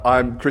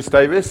I'm Chris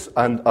Davis,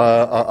 and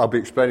I'll be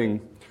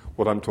explaining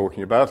what I'm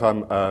talking about.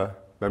 I'm a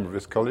member of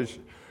this college,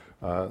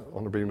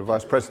 honour being the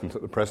Vice President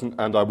at the present,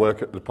 and I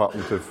work at the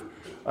Department of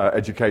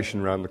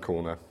Education around the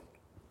corner.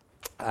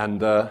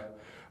 And I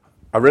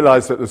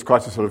realise that there's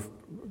quite a sort of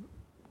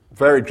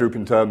varied group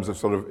in terms of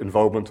sort of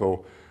involvement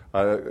or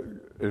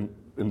in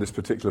this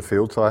particular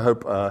field, so I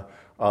hope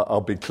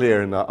I'll be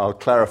clear and I'll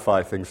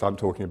clarify things I'm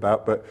talking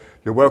about, but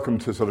you're welcome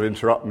to sort of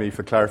interrupt me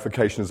for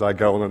clarification as I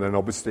go on, and then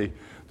obviously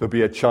there'll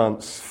be a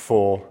chance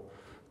for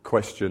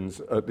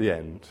questions at the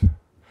end,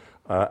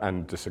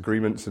 and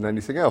disagreements and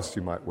anything else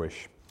you might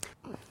wish.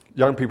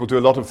 Young people do a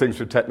lot of things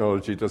with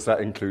technology. Does that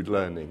include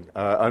learning?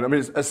 And I mean,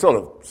 it's a sort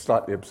of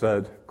slightly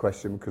absurd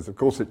question, because of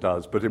course it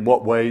does, but in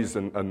what ways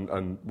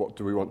and what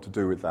do we want to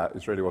do with that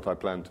is really what I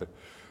plan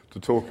to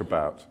talk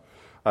about.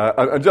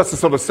 And just to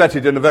sort of set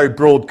it in a very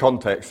broad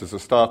context as a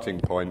starting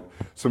point,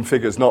 some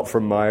figures not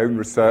from my own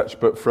research,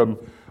 but from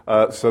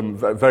some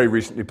very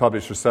recently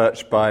published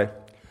research by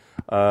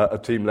a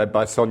team led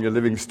by Sonia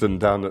Livingston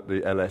down at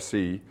the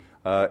LSE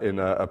in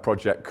a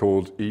project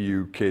called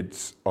EU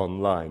Kids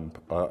Online,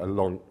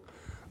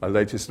 a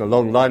latest in a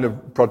long line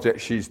of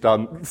projects she's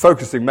done,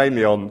 focusing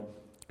mainly on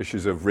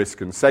issues of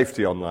risk and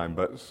safety online,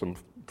 but some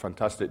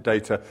fantastic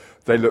data.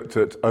 They looked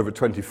at over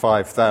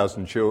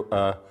 25,000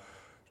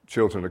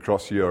 children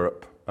across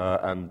Europe,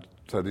 and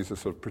so these are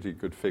sort of pretty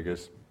good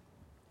figures.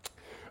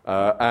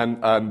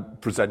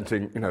 And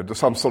presenting,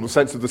 some sort of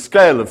sense of the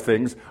scale of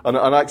things, and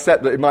I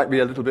accept that it might be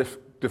a little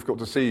bit difficult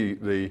to see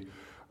the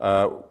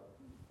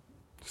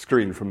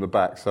screen from the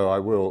back, so I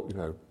will,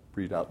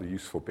 read out the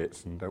useful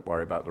bits and don't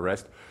worry about the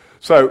rest.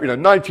 So,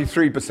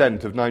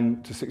 93% of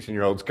 9 to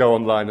 16-year-olds go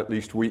online at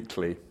least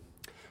weekly,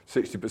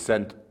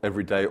 60%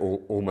 every day, or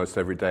almost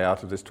every day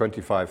out of this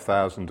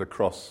 25,000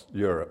 across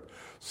Europe.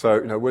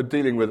 So, we're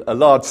dealing with a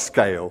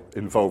large-scale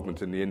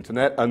involvement in the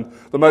internet, and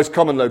the most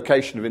common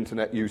location of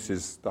internet use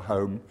is the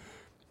home,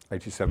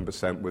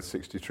 87%, with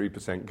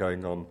 63%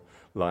 going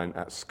online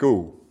at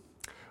school.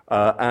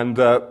 And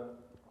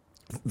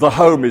the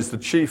home is the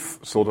chief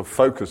sort of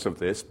focus of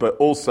this, but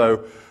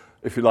also,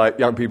 if you like,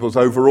 young people's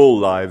overall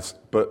lives,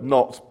 but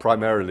not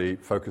primarily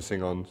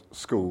focusing on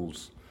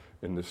schools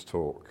in this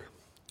talk.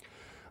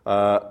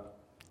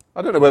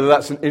 I don't know whether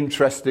that's an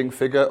interesting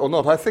figure or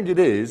not. I think it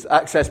is.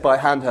 Access by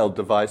handheld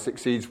device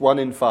exceeds 1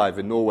 in 5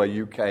 in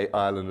Norway, UK,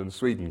 Ireland and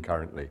Sweden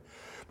currently,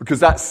 because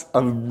that's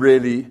a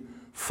really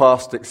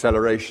fast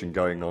acceleration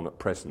going on at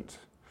present.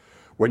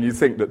 When you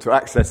think that to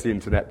access the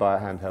internet by a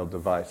handheld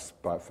device,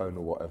 by a phone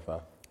or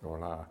whatever,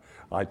 or an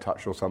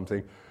iTouch or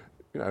something,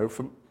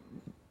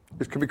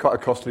 it can be quite a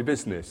costly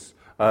business.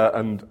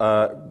 And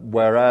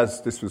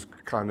whereas this was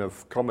kind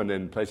of common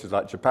in places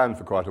like Japan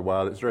for quite a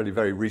while, it's really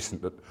very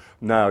recent that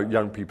now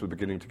young people are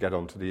beginning to get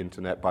onto the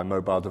internet by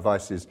mobile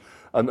devices.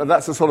 And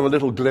that's a sort of a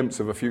little glimpse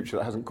of a future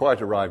that hasn't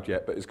quite arrived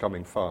yet, but is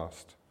coming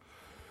fast.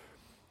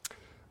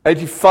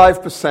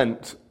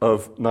 85%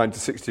 of 9 to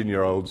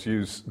 16-year-olds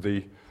use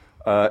the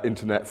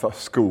internet for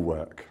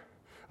schoolwork.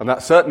 And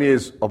that certainly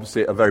is,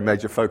 obviously, a very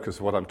major focus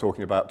of what I'm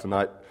talking about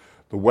tonight,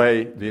 the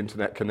way the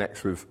internet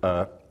connects with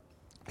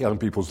young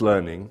people's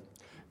learning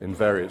in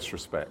various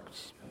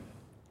respects.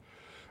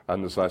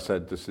 And as I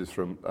said, this is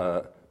from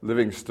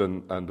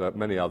Livingston and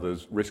many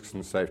others, Risks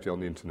and Safety on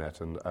the Internet,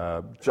 and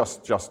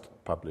just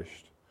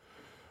published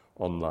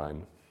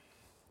online.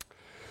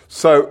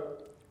 So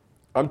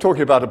I'm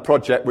talking about a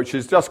project which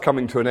is just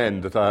coming to an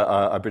end that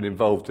I've been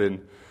involved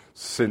in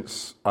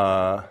since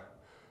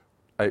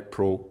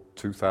April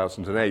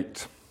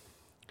 2008,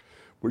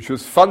 which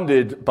was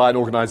funded by an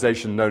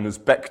organisation known as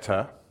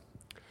BECTA,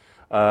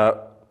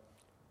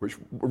 which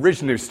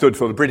originally stood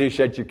for the British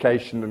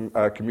Educational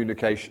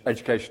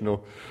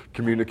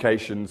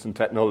Communications and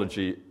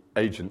Technology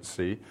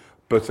Agency,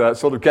 but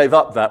sort of gave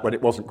up that when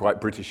it wasn't quite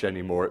British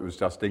anymore. It was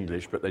just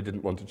English, but they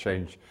didn't want to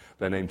change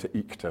their name to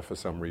ICTA for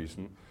some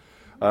reason.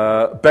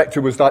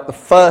 BECTA was like the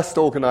first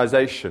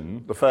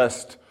organisation, the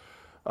first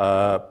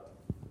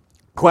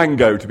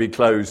Quango to be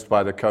closed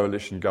by the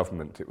coalition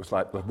government. It was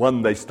like the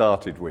one they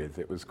started with.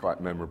 It was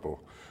quite memorable,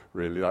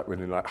 really, like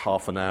within like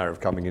half an hour of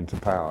coming into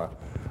power.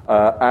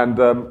 And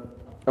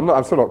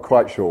I'm still not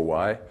quite sure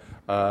why.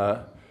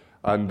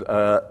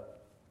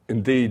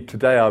 Indeed,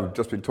 today I've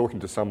just been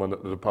talking to someone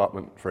at the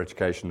Department for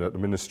Education at the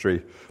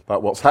Ministry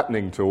about what's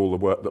happening to all the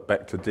work that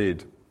BECTA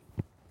did.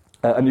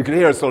 And you can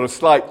hear a sort of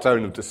slight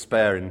tone of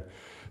despair in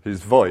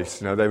his voice.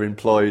 They've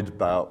employed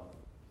about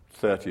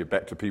 30 of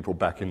BECTA people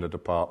back in the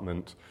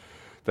department.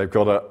 They've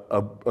got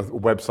a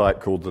website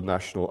called the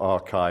National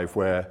Archive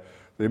where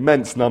the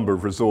immense number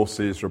of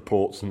resources,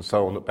 reports and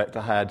so on that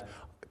BECTA had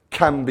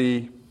can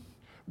be,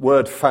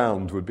 word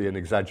found would be an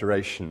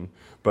exaggeration,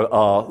 but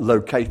are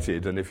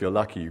located, and if you're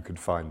lucky you could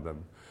find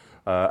them.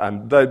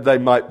 And they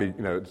might be,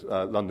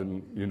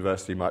 London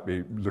University might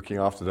be looking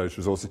after those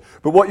resources.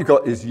 But what you've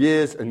got is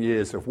years and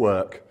years of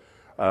work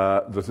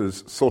that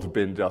has sort of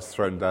been just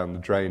thrown down the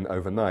drain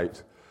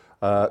overnight.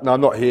 Now,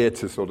 I'm not here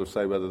to sort of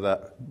say whether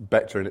that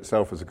Bechter in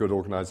itself is a good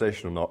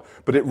organisation or not,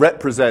 but it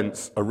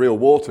represents a real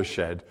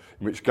watershed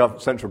in which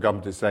central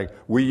government is saying,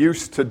 we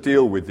used to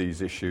deal with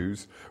these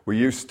issues, we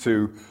used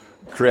to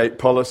create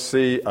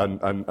policy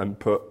and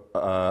put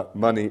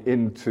money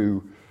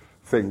into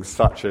things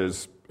such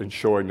as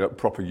ensuring that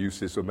proper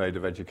uses were made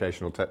of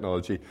educational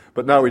technology,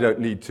 but now we don't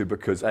need to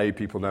because A,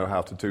 people know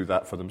how to do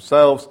that for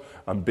themselves,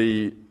 and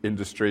B,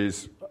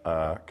 industries,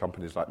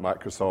 companies like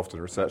Microsoft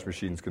and Research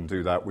Machines can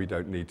do that. We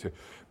don't need to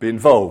be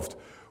involved.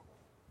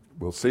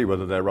 We'll see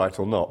whether they're right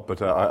or not,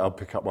 but I'll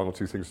pick up one or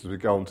two things as we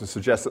go on to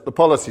suggest that the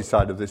policy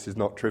side of this is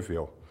not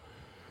trivial.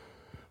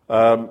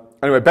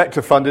 Anyway,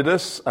 Bechter funded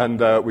us, and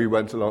we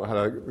went along, had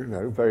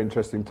a very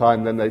interesting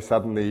time. Then they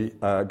suddenly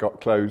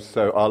got closed,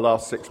 so our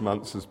last 6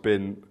 months has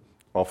been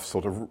off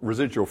sort of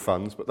residual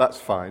funds, but that's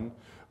fine,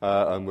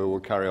 and we will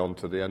carry on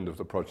to the end of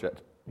the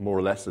project more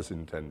or less as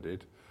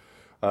intended.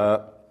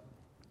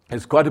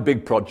 It's quite a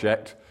big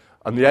project,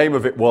 and the aim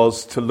of it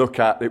was to look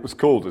at, it was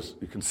called, as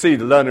you can see,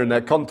 The Learner in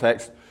Their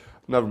Context,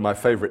 never my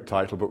favourite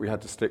title, but we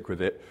had to stick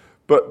with it,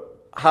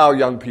 but how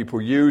young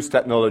people use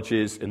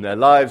technologies in their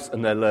lives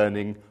and their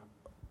learning,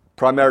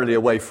 primarily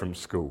away from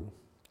school.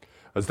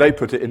 As they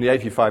put it, in the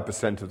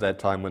 85% of their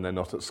time when they're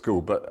not at school,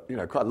 but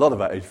quite a lot of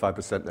that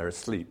 85% they're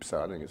asleep,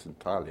 so I think it's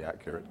entirely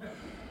accurate.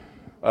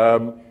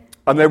 And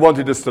they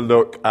wanted us to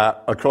look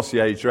at, across the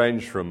age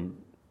range, from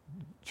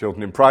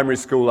children in primary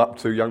school up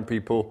to young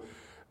people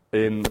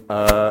in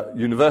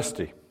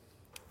university.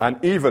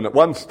 And even at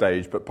one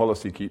stage, but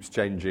policy keeps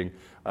changing,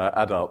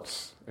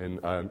 adults in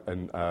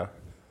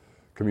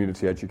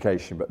community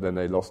education, but then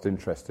they lost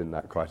interest in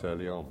that quite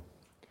early on.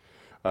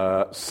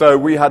 So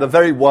we had a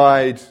very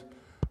wide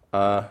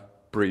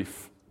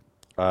brief,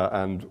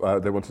 and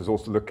they wanted us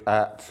also to look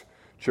at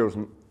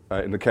children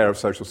in the care of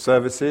social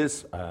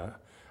services,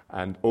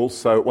 and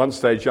also at one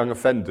stage young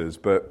offenders,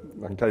 but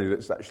I can tell you that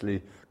it's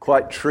actually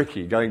quite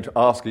tricky going to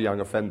ask a young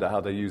offender how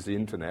they use the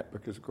internet,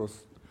 because of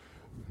course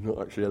they're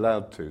not actually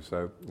allowed to,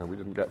 so we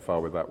didn't get far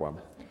with that one.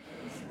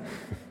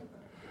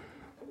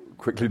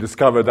 Quickly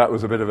discovered that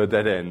was a bit of a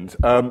dead end.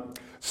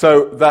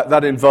 So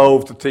that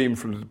involved a team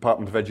from the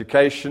Department of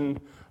Education,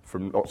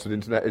 from Oxford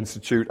Internet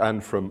Institute,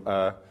 and from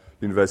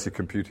University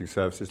Computing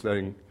Services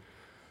Learning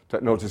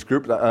Technologies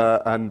Group,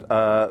 and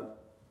a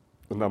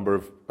number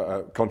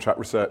of contract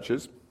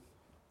researchers.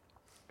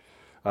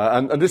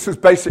 And this was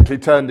basically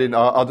turned in,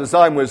 our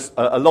design was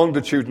a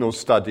longitudinal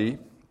study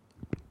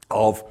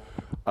of,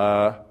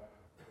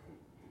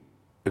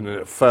 in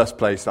the first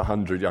place,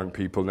 100 young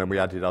people, and then we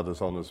added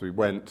others on as we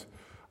went,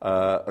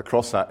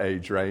 across that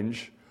age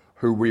range,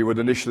 who we would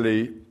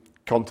initially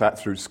contact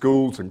through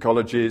schools and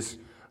colleges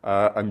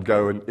and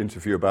go and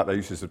interview about their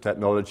uses of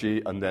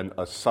technology, and then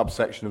a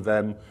subsection of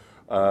them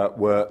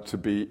were to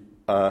be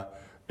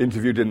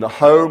interviewed in the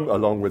home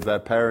along with their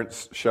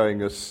parents,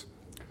 showing us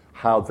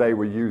how they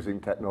were using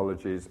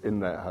technologies in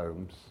their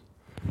homes,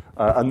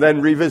 and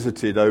then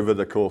revisited over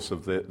the course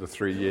of the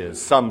 3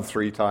 years, some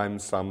 3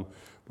 times, some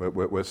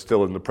we're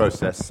still in the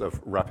process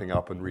of wrapping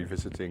up and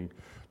revisiting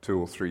 2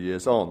 or 3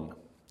 years on.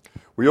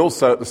 We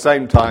also, at the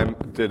same time,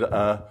 did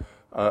a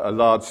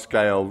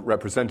large-scale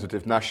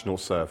representative national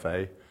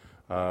survey,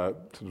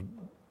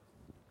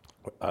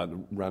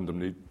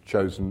 randomly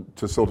chosen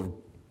to sort of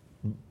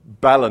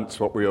balance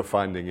what we were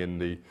finding in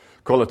the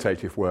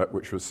qualitative work,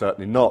 which was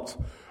certainly not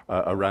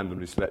a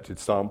randomly selected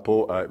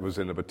sample. It was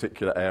in a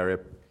particular area,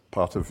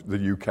 part of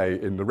the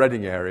UK, in the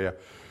Reading area,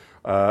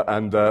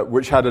 and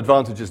which had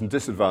advantages and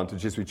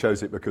disadvantages. We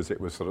chose it because it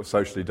was sort of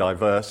socially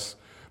diverse.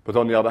 But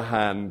on the other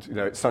hand,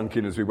 it sunk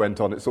in as we went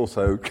on. It's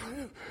also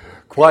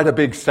quite a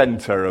big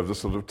centre of the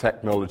sort of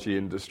technology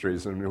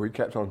industries, and we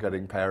kept on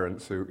getting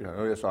parents who,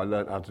 oh yes, I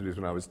learned how to do this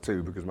when I was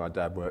 2 because my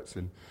dad works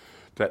in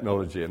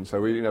technology, and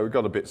so we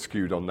got a bit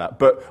skewed on that.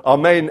 But our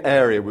main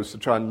area was to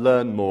try and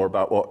learn more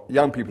about what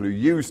young people who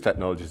use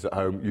technologies at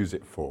home use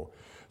it for.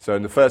 So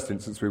in the first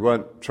instance, we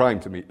weren't trying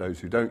to meet those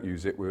who don't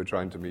use it, we were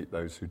trying to meet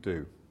those who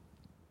do.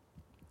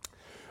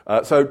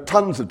 So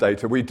tons of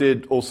data. We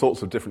did all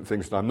sorts of different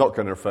things that I'm not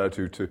going to refer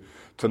to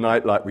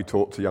tonight, like we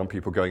talked to young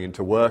people going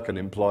into work and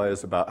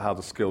employers about how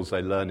the skills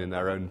they learn in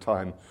their own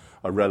time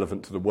are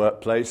relevant to the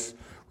workplace.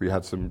 We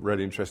had some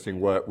really interesting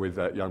work with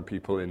young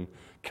people in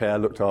care,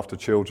 looked after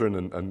children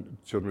and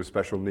children with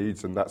special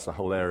needs, and that's a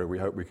whole area we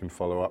hope we can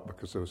follow up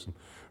because there was some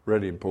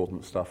really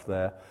important stuff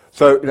there.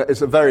 So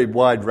it's a very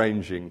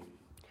wide-ranging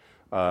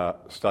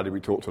study.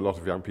 We talked to a lot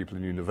of young people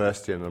in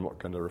university, and I'm not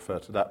going to refer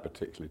to that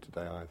particularly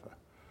today either.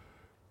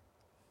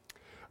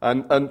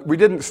 And we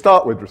didn't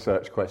start with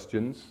research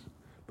questions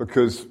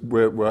because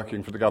we're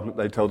working for the government.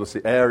 They told us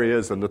the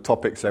areas and the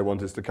topics they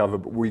want us to cover,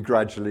 but we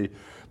gradually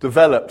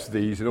developed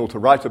these in order to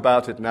write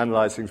about it and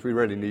analyse things. We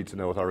really need to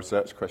know what our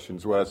research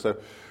questions were. So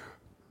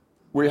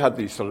we had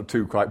these sort of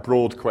 2 quite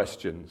broad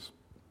questions.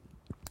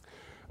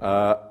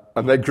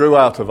 And they grew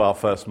out of our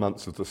first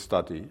months of the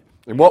study.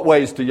 In what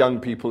ways do young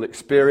people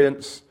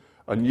experience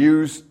and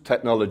use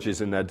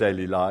technologies in their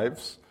daily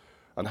lives?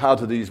 And how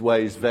do these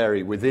ways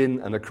vary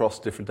within and across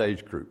different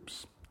age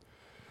groups?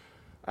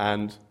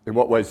 and in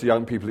what ways do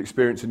young people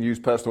experience and use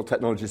personal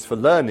technologies for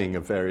learning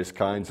of various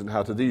kinds, and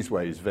how do these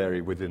ways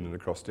vary within and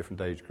across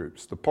different age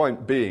groups? The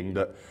point being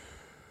that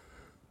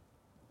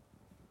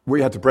we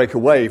had to break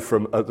away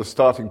from the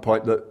starting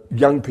point that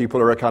young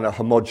people are a kind of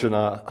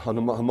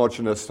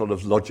homogeneous, sort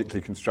of logically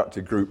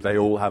constructed group. They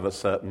all have a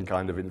certain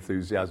kind of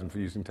enthusiasm for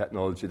using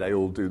technology. They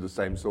all do the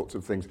same sorts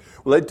of things.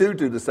 Well, they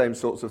do the same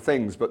sorts of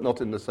things, but not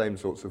in the same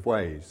sorts of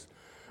ways.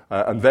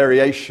 And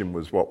variation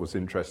was what was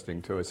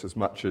interesting to us as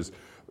much as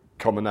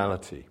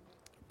commonality.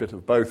 A bit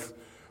of both,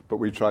 but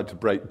we tried to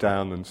break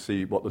down and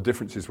see what the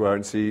differences were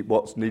and see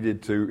what's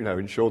needed to,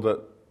 ensure that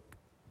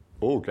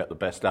all get the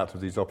best out of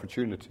these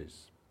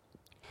opportunities.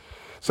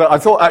 So I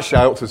thought actually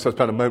I ought to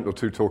spend a moment or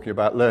two talking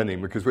about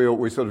learning, because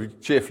we sort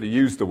of cheerfully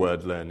use the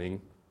word learning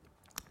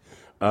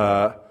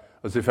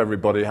as if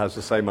everybody has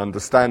the same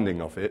understanding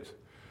of it.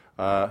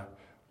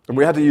 And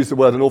we had to use the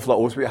word an awful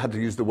lot. Also, we had to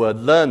use the word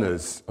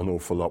learners an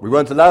awful lot. We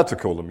weren't allowed to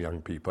call them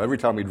young people. Every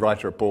time we'd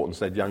write a report and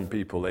said young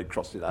people, they'd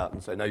cross it out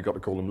and say, no, you've got to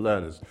call them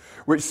learners,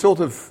 which sort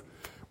of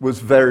was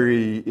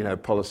very,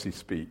 policy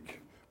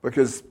speak,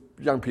 because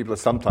young people are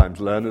sometimes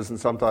learners and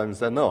sometimes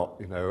they're not,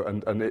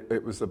 and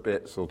it was a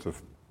bit sort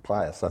of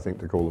pious, I think,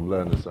 to call them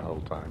learners the whole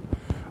time.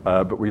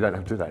 But we don't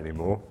have to do that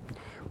anymore.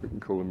 We can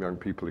call them young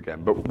people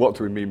again. But what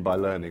do we mean by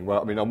learning? Well,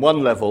 on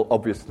one level,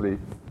 obviously,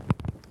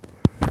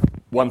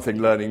 one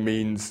thing learning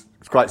means,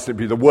 quite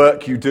simply, the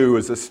work you do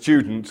as a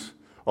student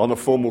on a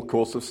formal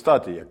course of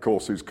study, a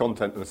course whose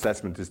content and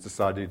assessment is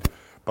decided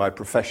by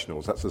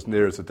professionals. That's as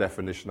near as a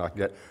definition I can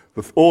get.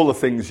 All the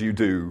things you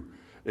do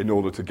in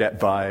order to get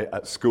by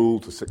at school,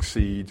 to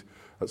succeed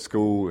at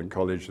school and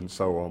college and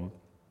so on,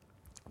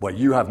 where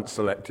you haven't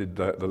selected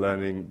the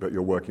learning, but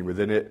you're working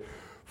within it.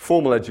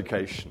 Formal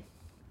education.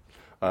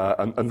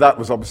 And that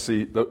was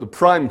obviously the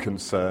prime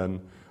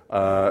concern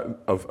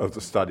of the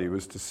study,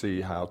 was to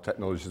see how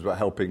technologies were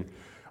helping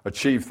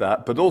achieve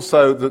that. But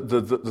also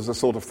there's a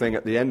sort of thing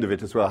at the end of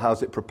it as well.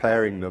 How's it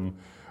preparing them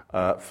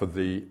for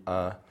the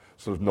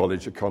sort of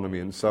knowledge economy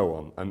and so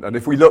on? And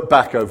if we look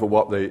back over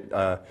what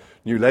the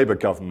New Labour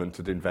government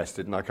had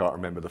invested, and I can't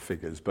remember the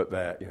figures, but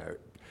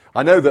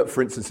I know that,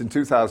 for instance, in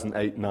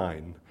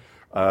 2008-9,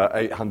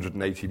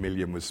 880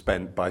 million was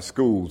spent by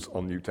schools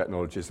on new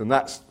technologies, and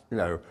that's,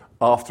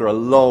 after a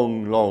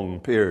long, long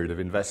period of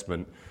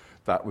investment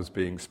that was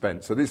being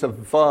spent. So these are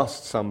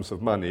vast sums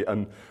of money,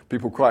 and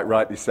people quite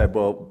rightly said,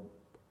 well,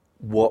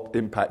 what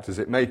impact is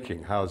it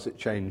making? How has it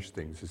changed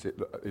things?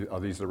 Are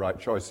these the right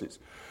choices?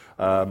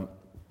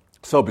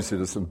 So obviously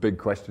there's some big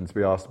questions to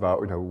be asked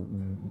about,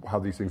 how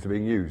these things are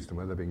being used and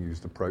whether they're being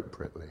used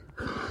appropriately.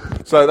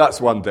 So that's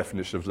one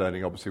definition of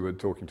learning. Obviously we're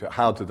talking to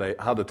how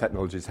do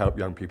technologies help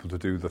young people to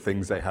do the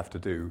things they have to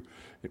do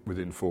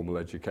within formal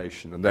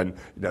education? And then,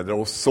 there are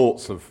all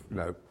sorts of,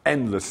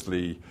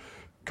 endlessly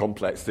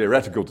complex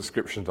theoretical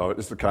descriptions of it.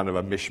 It's the kind of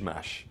a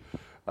mishmash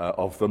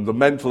of them. The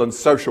mental and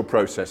social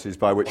processes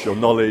by which your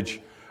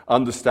knowledge,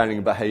 understanding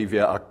and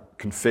behaviour are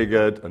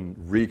configured and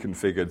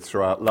reconfigured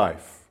throughout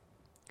life.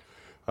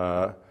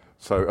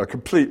 So a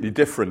completely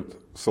different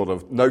sort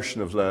of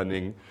notion of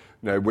learning,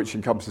 which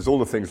encompasses all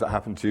the things that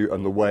happen to you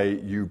and the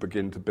way you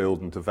begin to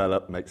build and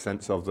develop, make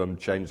sense of them,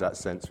 change that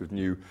sense with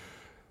new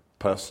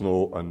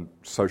personal and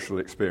social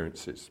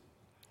experiences.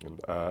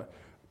 And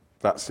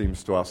that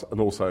seems to us, and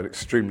also an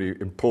extremely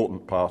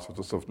important part of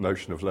the sort of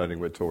notion of learning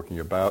we're talking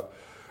about.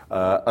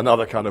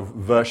 Another kind of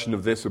version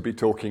of this would be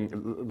talking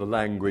the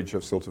language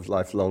of sort of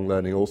lifelong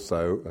learning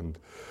also, and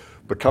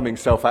becoming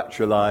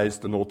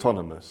self-actualized and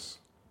autonomous,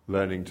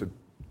 learning to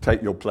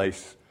take your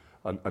place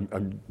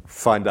and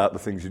find out the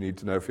things you need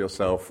to know for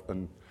yourself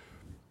and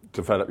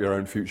develop your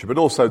own future. But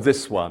also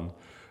this one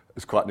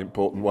is quite an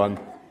important one,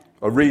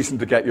 a reason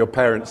to get your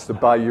parents to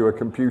buy you a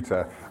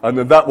computer. And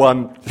then that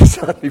one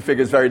certainly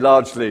figures very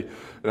largely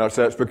in our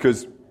research,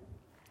 because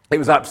it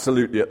was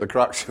absolutely at the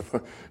crux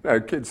of,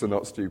 kids are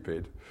not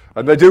stupid.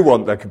 And they do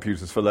want their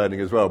computers for learning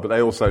as well, but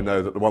they also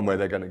know that the one way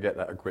they're going to get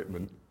that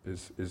equipment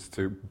is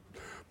to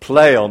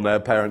play on their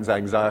parents'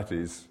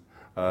 anxieties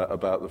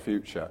about the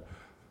future,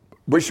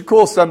 which of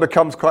course then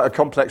becomes quite a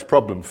complex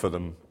problem for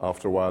them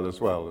after a while as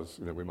well, as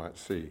we might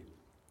see.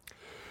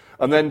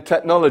 And then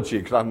technology,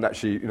 because I haven't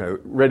actually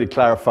really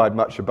clarified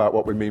much about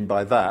what we mean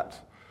by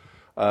that.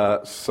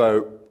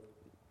 So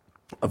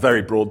a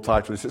very broad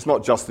title is, it's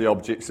not just the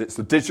objects, it's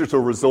the digital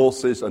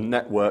resources and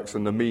networks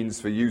and the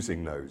means for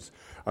using those.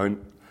 I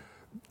mean,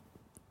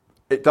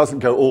 it doesn't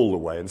go all the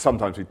way, and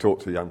sometimes we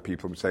talk to young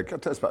people and say, tell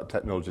us about the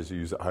technologies you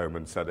use at home,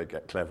 and so they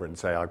get clever and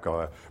say, I've got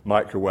a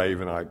microwave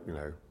and I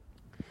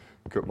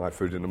cook my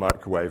food in the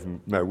microwave.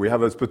 And no, we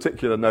have this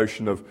particular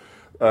notion of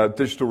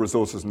digital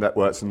resources and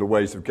networks and the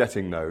ways of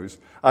getting those,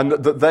 and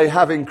that they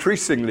have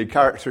increasingly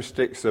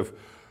characteristics of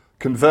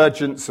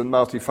convergence and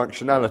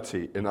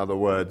multifunctionality. In other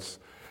words,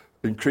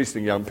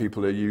 increasing young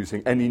people are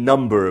using any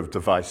number of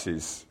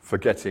devices for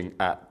getting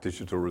at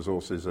digital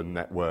resources and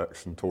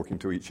networks and talking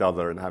to each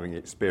other and having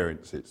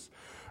experiences.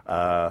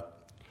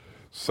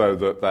 So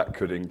that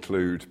could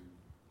include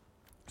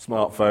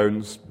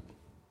smartphones,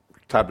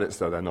 tablets,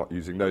 though they're not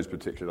using those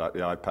particularly, like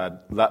the iPad,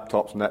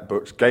 laptops,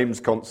 netbooks, games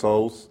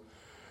consoles.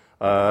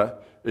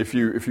 If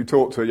you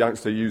talk to a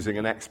youngster using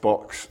an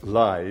Xbox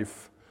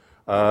Live,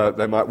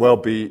 they might well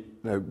be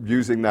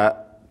using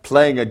that,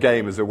 playing a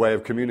game as a way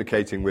of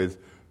communicating with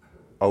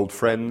old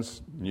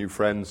friends, new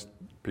friends,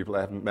 people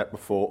they haven't met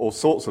before, all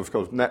sorts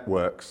of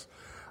networks.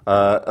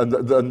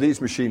 And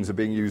these machines are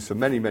being used for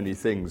many, many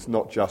things,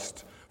 not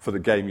just for the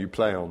game you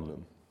play on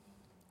them.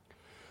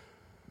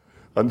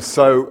 And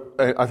so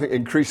I think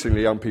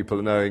increasingly young people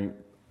are knowing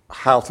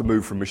how to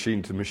move from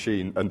machine to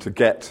machine and to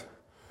get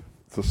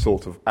the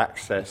sort of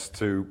access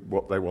to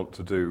what they want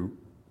to do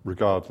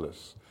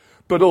regardless.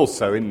 But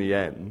also, in the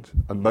end,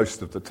 and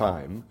most of the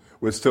time,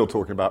 we're still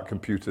talking about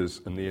computers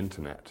and the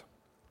internet.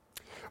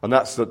 And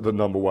that's the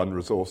number one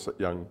resource that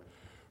young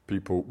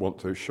people want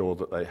to assure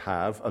that they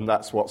have. And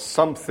that's what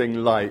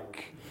something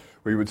like,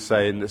 we would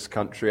say in this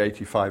country,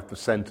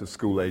 85% of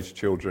school-aged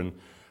children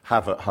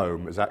have at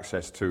home is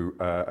access to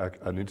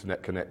an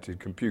internet-connected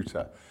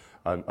computer.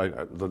 And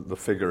the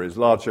figure is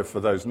larger for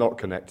those not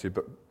connected,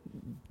 but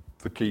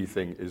the key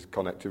thing is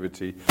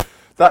connectivity.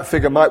 That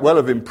figure might well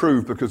have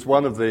improved because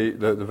one of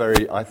the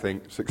very, I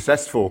think,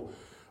 successful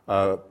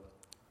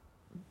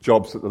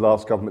jobs that the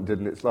last government did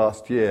in its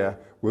last year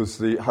was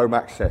the Home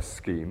Access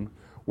Scheme,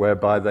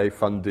 whereby they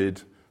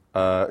funded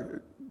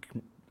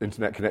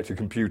internet-connected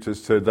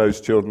computers to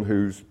those children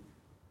whose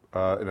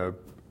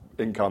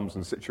incomes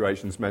and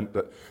situations meant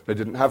that they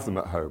didn't have them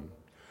at home.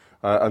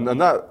 And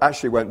that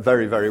actually went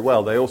very, very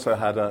well. They also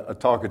had a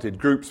targeted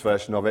groups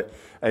version of it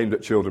aimed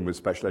at children with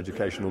special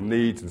educational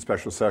needs and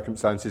special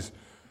circumstances,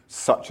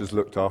 such as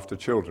looked after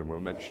children. We'll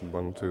mention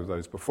one or two of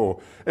those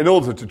before. In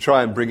order to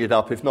try and bring it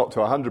up, if not to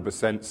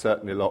 100%,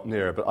 certainly a lot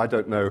nearer, but I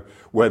don't know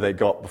where they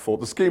got before.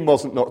 The scheme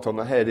wasn't knocked on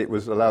the head, it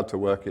was allowed to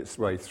work its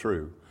way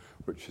through,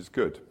 which is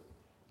good.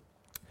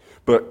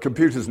 But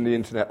computers and the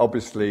internet,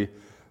 obviously,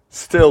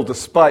 still,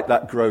 despite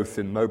that growth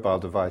in mobile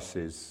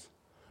devices,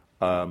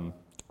 are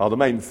the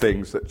main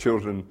things that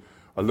children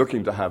are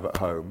looking to have at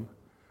home.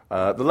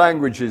 The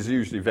language is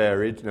usually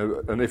varied,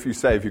 and if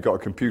you've got a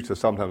computer,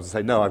 sometimes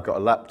they say, no, I've got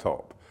a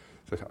laptop.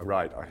 So,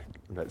 right,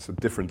 it's a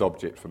different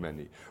object for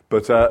many.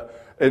 But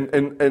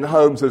in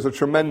homes, there's a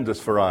tremendous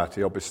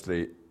variety,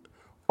 obviously,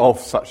 of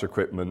such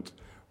equipment,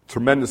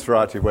 tremendous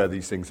variety of where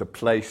these things are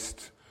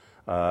placed,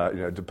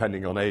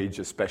 depending on age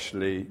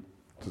especially,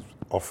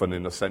 often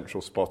in a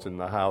central spot in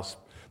the house,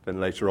 then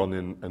later on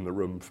in the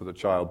room for the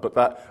child. But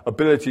that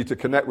ability to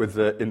connect with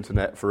the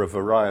internet for a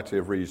variety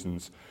of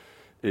reasons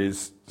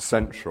is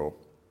central.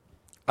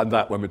 And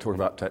that, when we're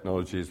talking about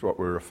technology, is what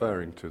we're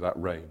referring to, that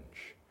range.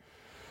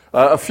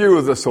 A few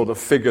of the sort of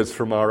figures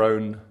from our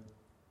own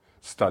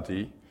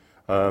study.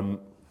 Sorry, I'm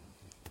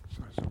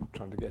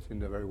trying to get in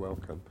there, very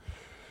welcome.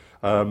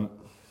 That's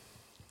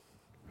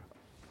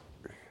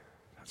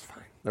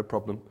fine, no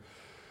problem.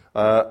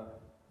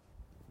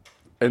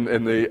 In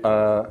the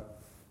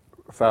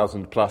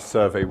 1,000-plus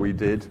survey we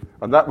did,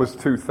 and that was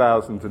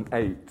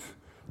 2008,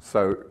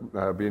 so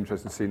it'll be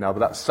interesting to see now.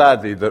 But that's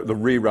sadly the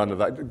rerun of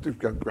that. Do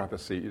go grab a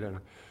seat,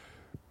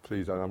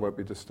 please, I won't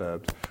be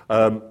disturbed.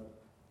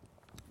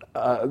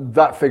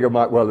 That figure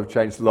might well have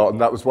changed a lot, and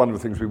that was one of the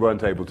things we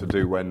weren't able to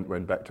do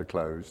when Vector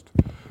closed.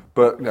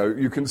 But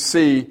you can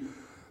see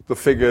the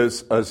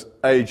figures as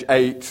age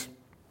 8,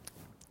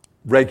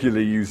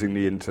 regularly using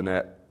the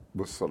internet,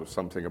 was sort of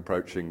something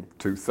approaching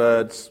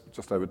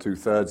just over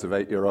two-thirds of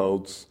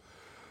 8-year-olds.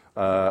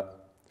 12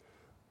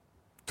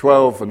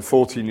 and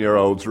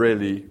 14-year-olds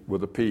really were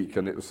the peak,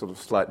 and it was sort of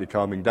slightly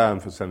calming down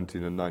for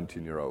 17 and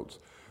 19-year-olds.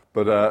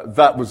 But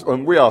that was,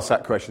 and we asked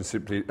that question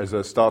simply as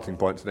a starting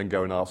point to then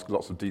go and ask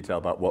lots of detail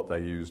about what they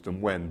used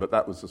and when, but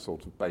that was the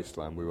sort of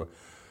baseline we were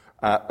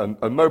at.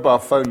 And mobile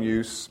phone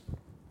use,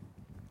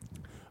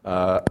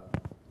 sort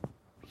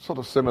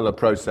of similar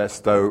process,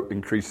 though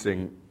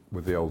increasing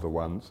with the older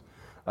ones.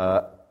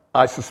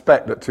 I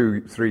suspect that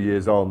 2-3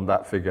 years on,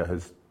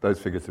 those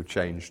figures have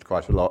changed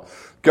quite a lot.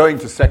 Going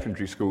to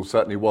secondary school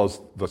certainly was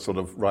the sort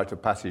of rite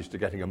of passage to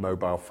getting a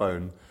mobile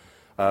phone.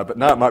 But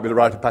now it might be the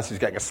rite of passage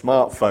getting a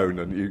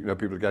smartphone, and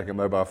people are getting a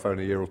mobile phone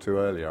a year or two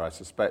earlier. I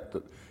suspect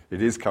that it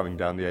is coming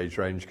down the age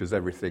range because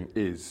everything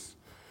is.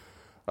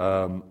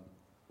 And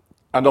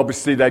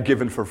obviously they're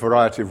given for a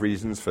variety of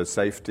reasons, for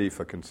safety,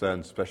 for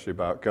concerns, especially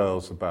about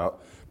girls,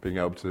 about being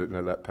able to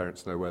let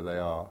parents know where they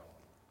are,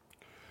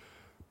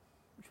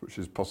 which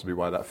is possibly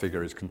why that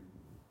figure is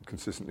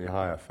consistently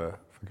higher for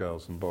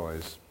girls and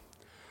boys.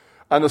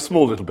 And a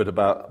small little bit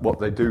about what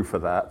they do for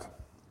that,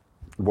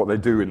 what they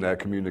do in their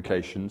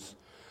communications.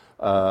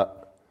 And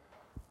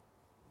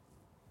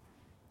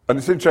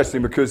it's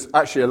interesting because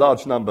actually a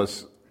large number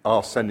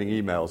are sending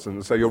emails,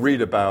 and so you'll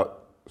read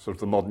about sort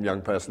of the modern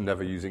young person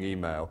never using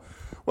email.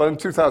 Well, in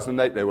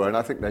 2008 they were, and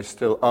I think they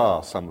still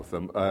are, some of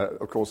them.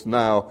 Of course,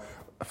 now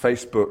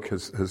Facebook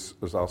has,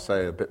 as I'll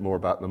say a bit more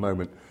about in a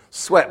moment,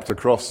 swept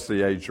across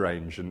the age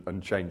range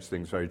and changed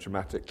things very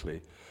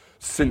dramatically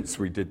since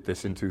we did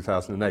this in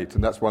 2008,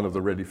 and that's one of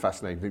the really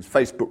fascinating things.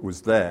 Facebook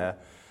was there.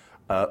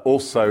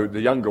 Also,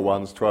 the younger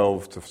ones,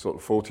 12 to sort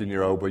of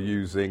 14-year-old, were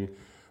using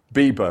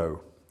Bebo,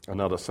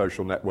 another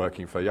social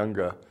networking for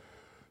younger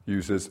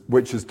users,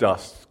 which has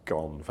just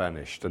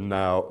vanished. And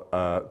now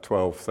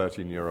 12,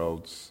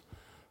 13-year-olds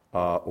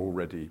are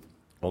already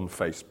on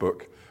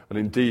Facebook. And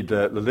indeed,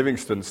 the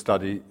Livingston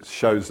study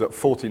shows that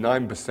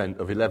 49%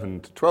 of 11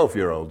 to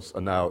 12-year-olds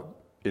are now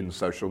in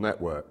social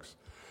networks.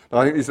 Now,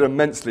 I think these are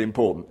immensely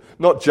important.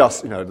 Not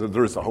just,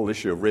 there is a whole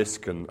issue of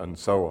risk and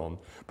so on,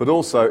 but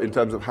also in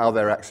terms of how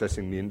they're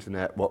accessing the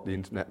internet, what the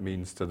internet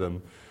means to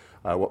them,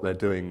 what they're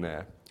doing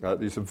there.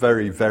 These are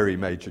very, very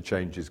major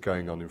changes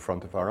going on in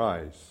front of our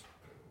eyes.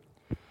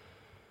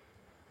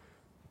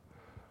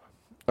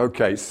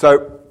 Okay,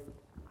 so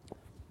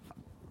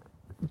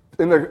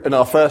in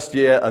our first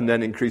year, and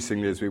then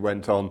increasingly as we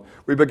went on,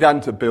 we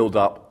began to build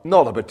up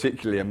not a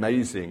particularly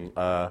amazing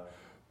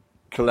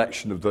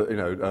collection of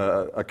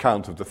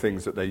account of the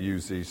things that they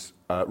use these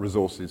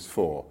resources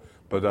for.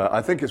 But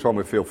I think it's one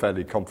we feel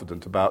fairly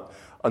confident about,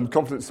 and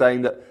confident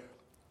saying that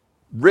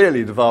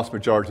really the vast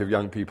majority of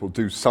young people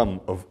do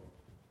some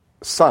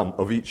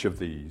of each of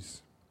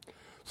these.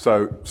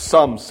 So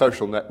some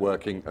social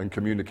networking and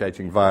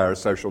communicating via a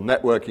social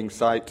networking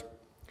site,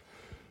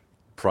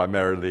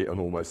 primarily and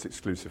almost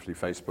exclusively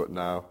Facebook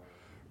now.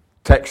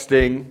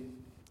 Texting,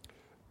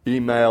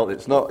 email,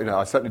 it's not,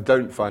 I certainly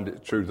don't find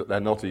it true that they're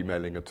not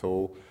emailing at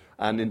all.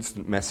 And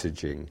instant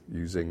messaging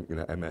using,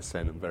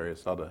 MSN and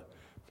various other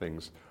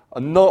things.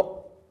 And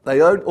they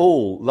don't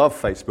all love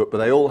Facebook, but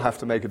they all have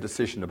to make a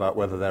decision about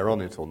whether they're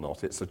on it or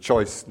not. It's a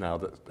choice now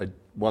that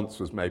once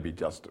was maybe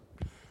just,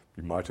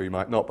 you might or you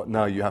might not, but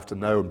now you have to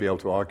know and be able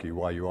to argue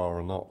why you are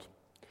or not.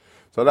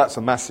 So that's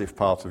a massive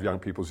part of young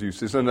people's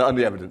uses, and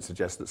the evidence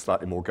suggests that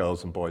slightly more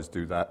girls than boys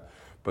do that,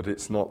 but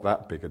it's not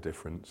that big a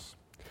difference.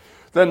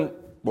 Then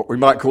what we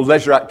might call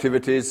leisure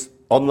activities,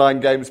 online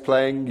games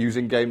playing,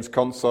 using games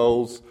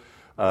consoles,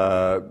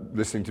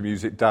 listening to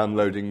music,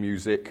 downloading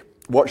music,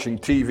 watching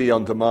TV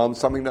on demand,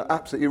 something that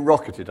absolutely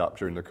rocketed up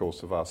during the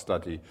course of our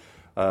study,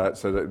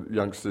 so that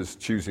youngsters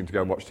choosing to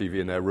go and watch TV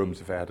in their rooms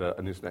if they had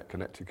an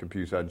internet-connected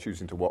computer and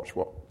choosing to watch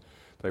what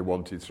they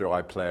wanted through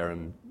iPlayer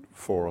and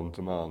 4 on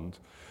demand.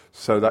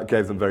 So that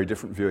gave them very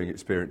different viewing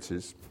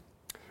experiences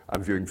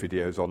and viewing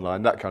videos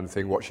online, that kind of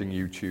thing, watching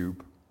YouTube.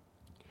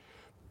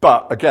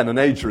 But, again, an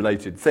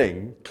age-related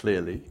thing,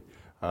 clearly.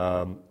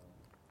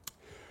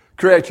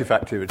 Creative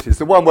activities,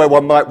 the one where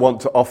one might want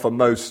to offer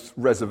most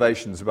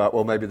reservations about,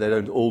 well, maybe they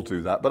don't all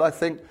do that, but I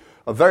think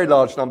a very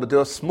large number do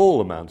a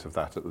small amount of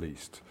that at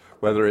least.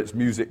 Whether it's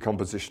music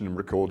composition and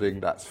recording,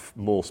 that's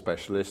more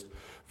specialist.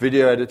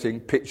 Video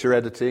editing, picture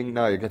editing,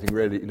 now you're getting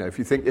really,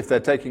 if they're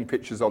taking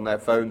pictures on their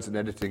phones and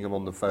editing them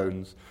on the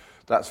phones,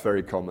 that's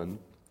very common.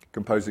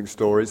 Composing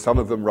stories, some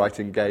of them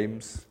writing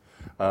games,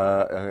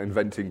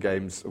 inventing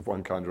games of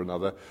one kind or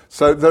another.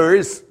 So there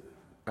is,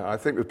 I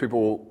think that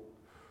people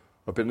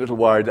have been a little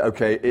worried,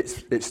 okay,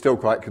 it's still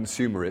quite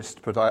consumerist,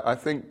 but I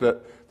think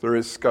that there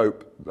is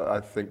scope,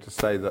 to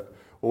say that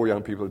all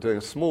young people are doing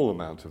a small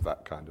amount of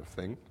that kind of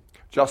thing,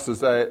 just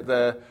as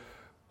they're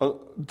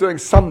doing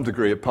some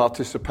degree of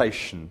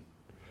participation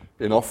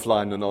in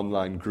offline and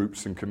online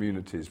groups and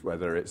communities,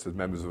 whether it's as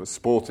members of a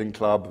sporting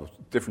club,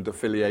 different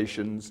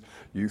affiliations,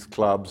 youth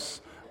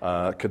clubs,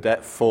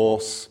 cadet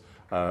force,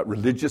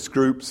 religious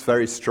groups,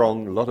 very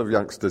strong. A lot of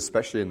youngsters,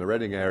 especially in the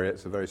Reading area,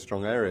 it's a very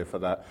strong area for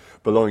that,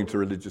 belonging to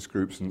religious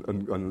groups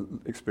and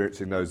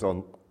experiencing those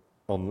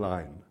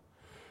online.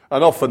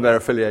 And often their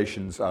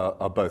affiliations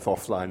are both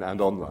offline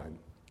and online.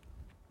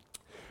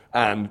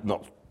 And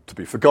not to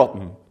be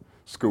forgotten,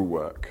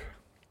 schoolwork.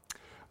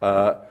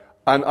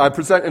 And I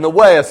present, in a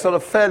way, a sort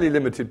of fairly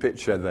limited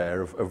picture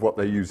there of what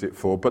they use it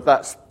for, but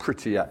that's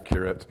pretty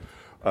accurate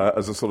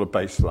as a sort of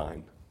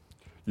baseline,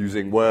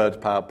 using Word,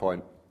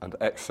 PowerPoint, and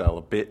Excel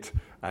a bit,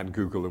 and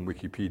Google and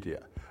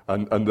Wikipedia.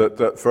 And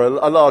that for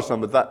a large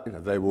number,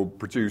 that they will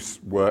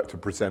produce work to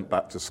present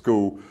back to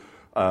school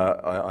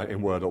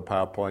in Word or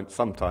PowerPoint.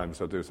 Sometimes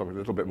they'll do something a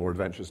little bit more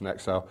adventurous in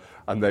Excel,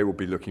 and they will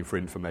be looking for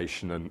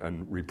information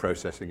and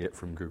reprocessing it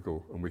from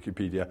Google and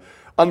Wikipedia,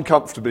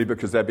 uncomfortably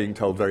because they're being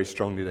told very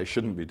strongly they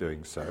shouldn't be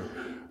doing so,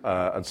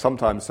 and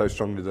sometimes so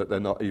strongly that they're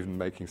not even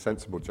making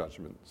sensible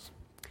judgments.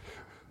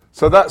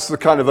 So that's the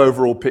kind of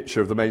overall picture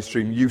of the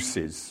mainstream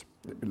uses.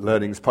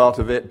 Learning's part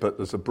of it, but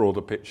there's a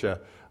broader picture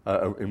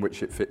in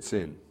which it fits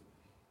in.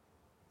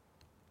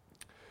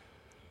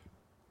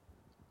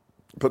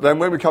 But then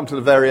when we come to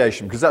the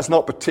variation, because that's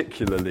not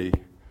particularly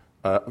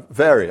it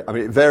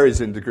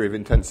varies in degree of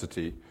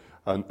intensity,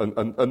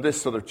 and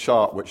this sort of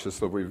chart, which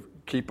is we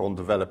keep on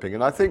developing,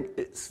 and I think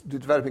it's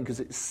developing because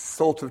it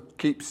sort of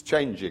keeps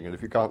changing, and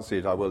if you can't see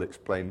it, I will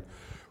explain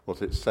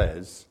what it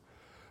says.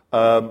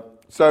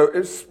 So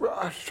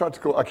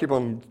I keep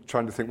on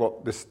trying to think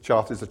what this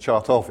chart is a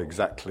chart of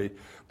exactly,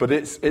 but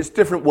it's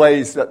different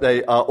ways that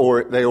they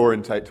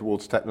orientate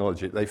towards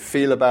technology. They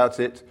feel about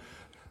it.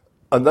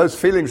 And those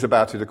feelings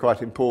about it are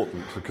quite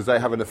important because they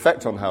have an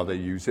effect on how they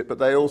use it, but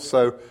they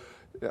also,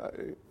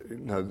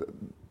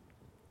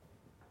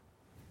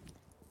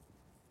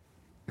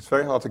 it's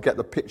very hard to get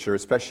the picture,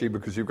 especially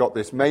because you've got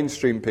this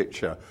mainstream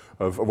picture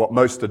of what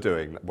most are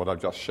doing, what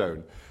I've just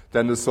shown.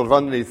 Then there's sort of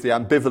underneath the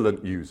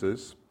ambivalent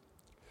users,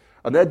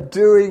 and they're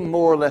doing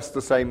more or less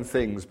the same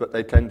things, but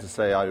they tend to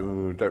say, I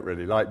don't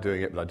really like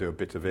doing it, but I do a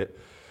bit of it.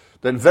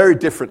 Then very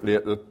differently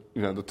at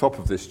the top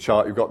of this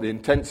chart, you've got the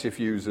intensive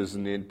users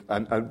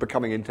and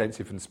becoming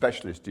intensive and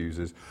specialist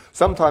users,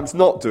 sometimes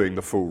not doing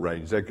the full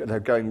range. They're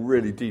going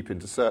really deep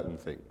into certain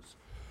things.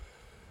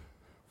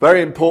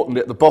 Very important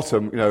at the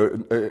bottom,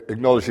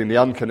 acknowledging the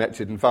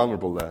unconnected and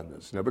vulnerable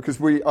learners, because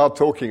we are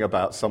talking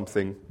about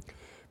something,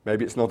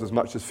 maybe it's not as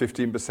much as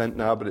 15%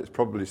 now, but it's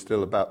probably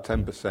still about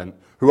 10%,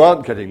 who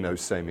aren't getting those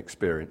same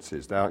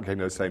experiences. They aren't getting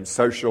those same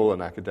social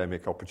and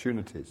academic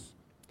opportunities.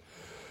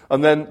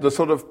 And then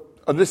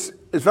and this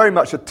is very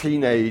much a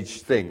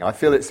teenage thing. I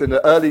feel it's in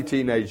the early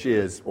teenage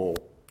years, or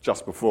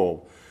just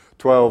before,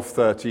 12,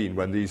 13,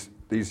 when these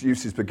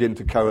uses begin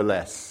to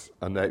coalesce,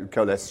 and they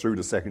coalesce through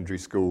the secondary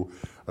school,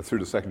 through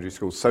the secondary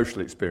school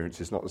social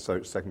experiences, not the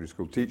secondary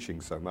school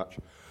teaching so much,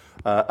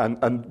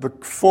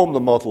 and form the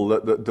model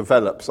that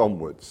develops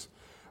onwards.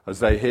 As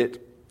they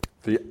hit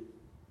the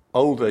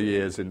older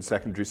years in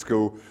secondary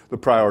school, the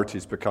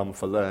priorities become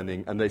for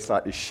learning, and they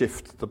slightly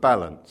shift the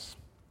balance.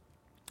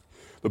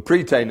 The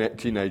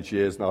pre-teenage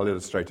years, and I'll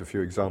illustrate a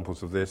few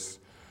examples of this,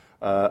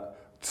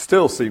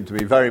 still seem to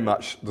me very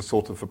much the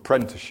sort of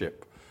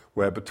apprenticeship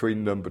where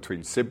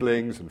between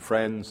siblings and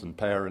friends and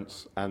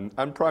parents,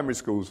 and primary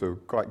schools are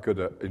quite good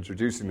at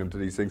introducing them to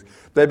these things,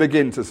 they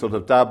begin to sort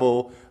of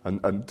dabble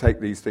and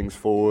take these things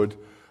forward.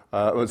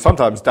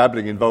 Sometimes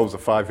dabbling involves a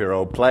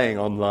 5-year-old playing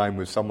online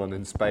with someone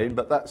in Spain,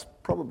 but that's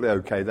probably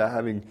okay. They're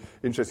having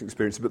interesting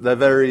experiences, but they're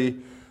very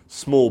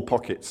small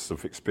pockets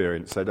of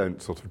experience. They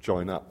don't sort of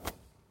join up.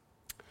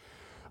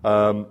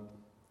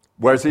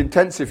 Whereas the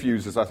intensive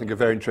users, I think, are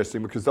very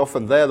interesting because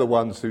often they're the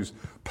ones whose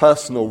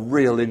personal,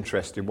 real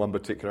interest in one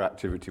particular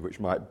activity, which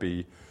might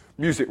be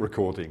music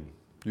recording,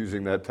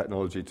 using their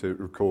technology to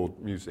record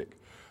music,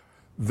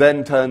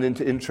 then turn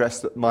into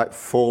interests that might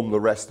form the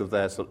rest of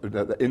their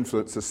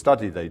influence the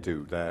study they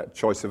do, their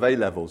choice of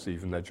A-levels,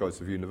 even their choice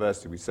of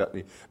university. We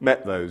certainly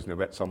met those.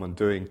 Met someone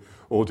doing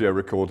audio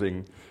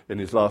recording in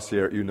his last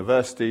year at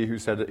university who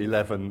said at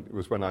 11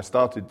 was when I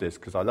started this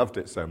because I loved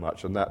it so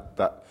much, and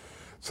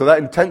So that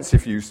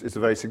intensive use is a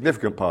very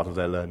significant part of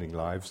their learning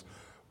lives,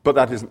 but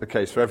that isn't the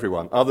case for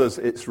everyone. Others,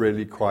 it's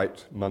really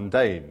quite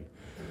mundane.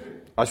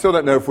 I still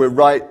don't know if we're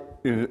right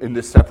in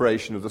this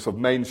separation of the sort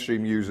of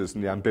mainstream users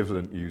and the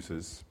ambivalent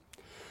users.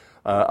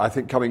 I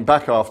think coming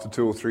back after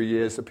 2 or 3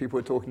 years, that people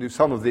are talking to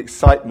some of the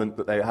excitement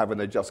that they have when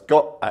they just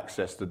got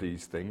access to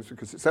these things,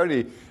 because it's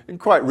only in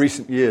quite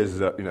recent years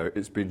that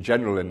it's been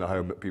general in the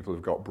home that people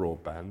have got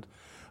broadband,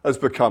 has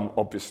become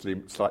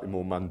obviously slightly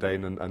more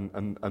mundane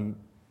and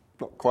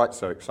not quite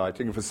so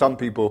exciting. And for some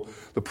people,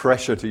 the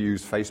pressure to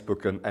use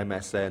Facebook and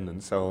MSN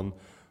and so on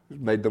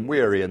made them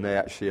weary, and they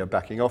actually are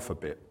backing off a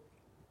bit.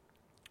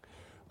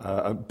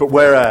 But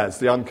whereas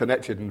the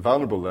unconnected and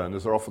vulnerable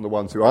learners are often the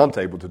ones who aren't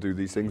able to do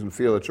these things and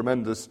feel a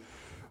tremendous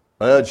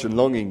urge and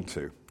longing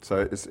to.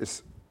 So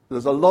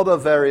there's a lot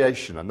of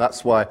variation, and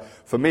that's why,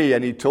 for me,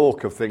 any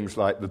talk of things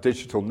like the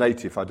digital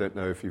native, I don't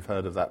know if you've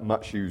heard of that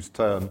much-used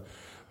term,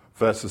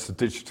 versus a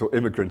digital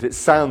immigrant. It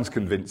sounds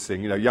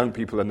convincing. Young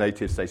people are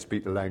natives, they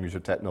speak the language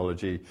of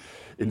technology.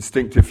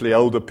 Instinctively,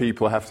 older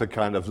people have to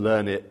kind of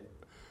learn it,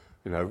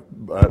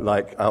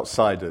 like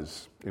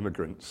outsiders,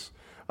 immigrants.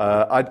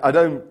 I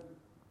don't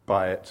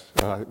buy it.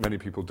 Many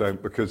people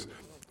don't, because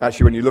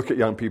actually when you look at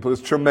young people,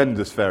 there's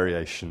tremendous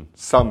variation.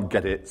 Some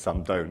get it,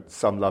 some don't.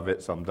 Some love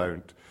it, some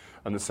don't.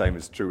 And the same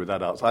is true with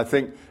adults. I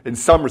think in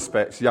some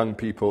respects, young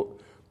people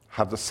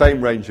have the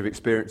same range of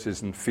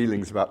experiences and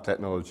feelings about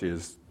technology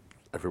as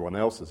everyone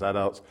else, as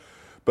adults,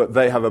 but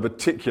they have a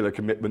particular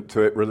commitment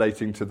to it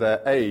relating to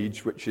their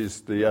age, which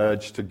is the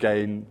urge to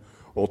gain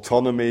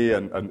autonomy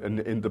and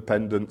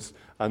independence,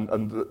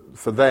 and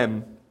for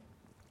them,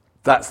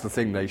 that's the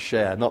thing they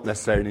share, not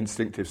necessarily an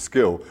instinctive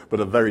skill, but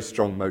a very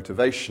strong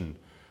motivation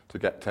to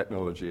get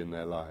technology in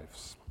their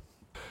lives.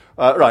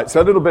 Right,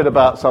 so a little bit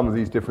about some of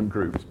these different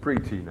groups,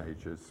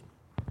 pre-teenagers.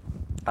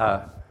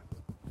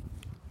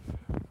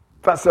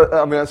 That's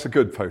a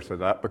good photo,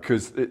 that,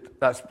 because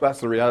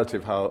that's the reality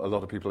of how a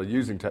lot of people are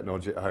using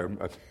technology at home.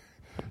 I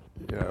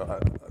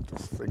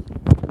just think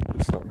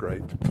it's not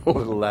great. Poor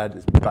little lad,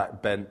 his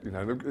back bent.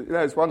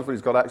 It's wonderful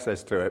he's got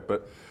access to it,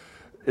 but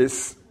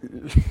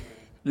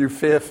you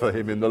fear for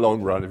him in the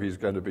long run if he's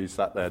going to be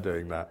sat there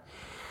doing that.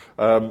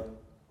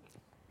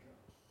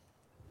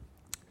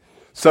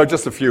 So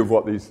just a few of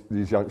what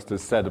these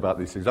youngsters said about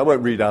these things. I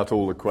won't read out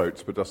all the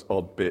quotes, but just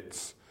odd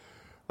bits.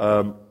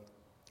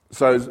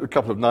 So a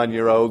couple of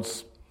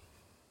 9-year-olds.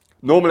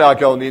 Normally I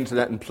go on the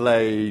internet and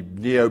play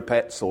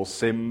Neopets or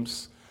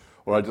Sims,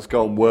 or I just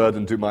go on Word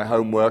and do my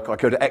homework. I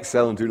go to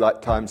Excel and do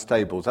times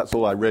tables. That's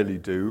all I really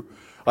do.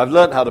 I've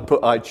learned how to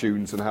put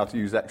iTunes and how to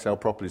use Excel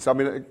properly.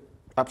 So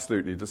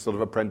absolutely, this sort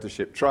of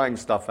apprenticeship, trying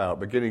stuff out,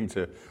 beginning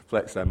to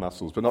flex their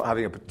muscles, but not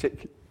having a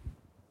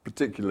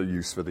particular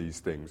use for these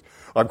things.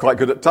 I'm quite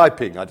good at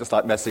typing. I just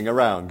like messing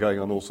around, going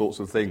on all sorts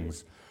of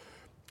things.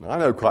 I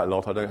know quite a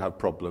lot, I don't have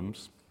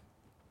problems.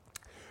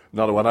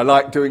 Another one, I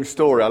like doing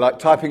story. I like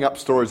typing up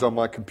stories on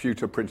my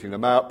computer, printing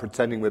them out,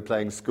 pretending we're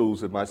playing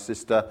schools with my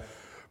sister,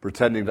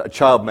 pretending that a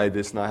child made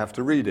this and I have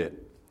to read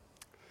it.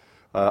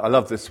 I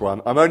love this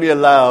one. I'm only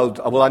allowed,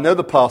 I know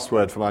the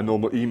password for my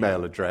normal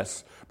email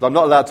address, but I'm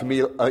not allowed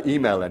to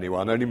email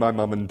anyone, only my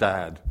mum and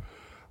dad.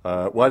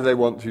 Why do they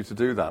want you to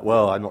do that?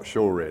 Well, I'm not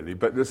sure really,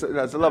 but there's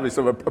a lovely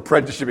sort of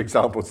apprenticeship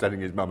example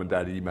sending his mum and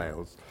dad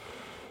emails.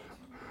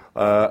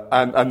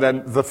 And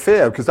then the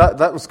fear, because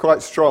that was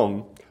quite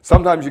strong.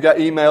 Sometimes you get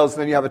emails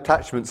and then you have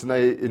attachments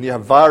and you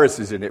have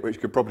viruses in it which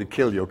could probably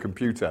kill your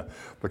computer,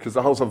 because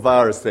the whole sort of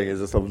virus thing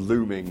is a sort of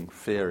looming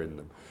fear in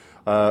them.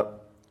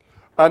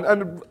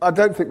 And I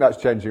don't think that's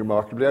changing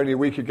remarkably. Only a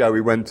week ago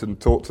we went and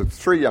talked to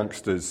 3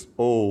 youngsters,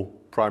 all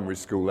primary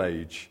school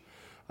age.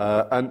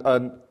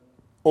 And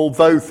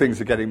although things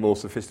are getting more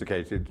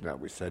sophisticated,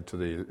 we said to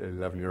the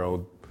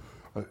 11-year-old,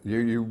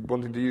 you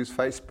wanting to use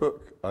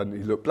Facebook? And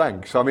he looked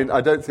blank. So,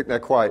 I don't think they're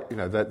quite,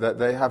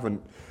 they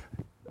haven't,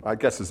 I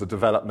guess it's a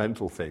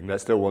developmental thing. They're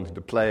still wanting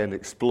to play and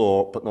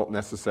explore, but not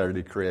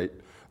necessarily create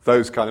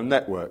those kind of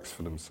networks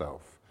for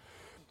themselves.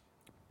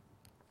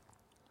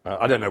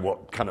 I don't know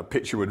what kind of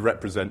picture would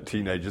represent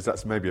teenagers.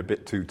 That's maybe a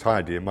bit too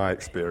tidy in my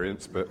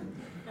experience, but...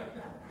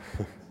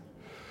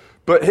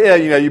 But here,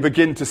 you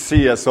begin to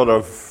see a sort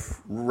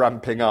of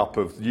ramping up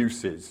of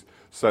uses.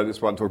 So this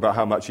one talks about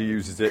how much he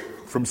uses it.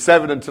 From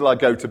 7 until I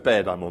go to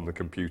bed, I'm on the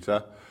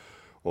computer.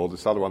 Or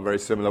this other one, very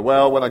similar.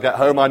 Well, when I get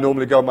home, I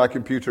normally go on my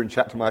computer and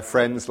chat to my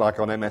friends, like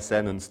on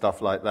MSN and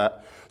stuff like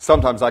that.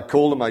 Sometimes I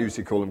call them. I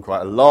usually call them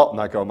quite a lot,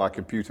 and I go on my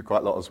computer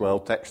quite a lot as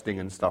well, texting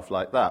and stuff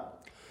like that.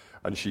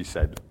 And she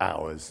said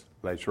hours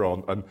later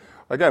on. And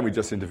again, we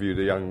just interviewed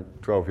a young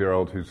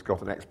 12-year-old who's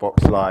got an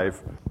Xbox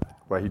Live,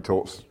 where he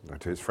talks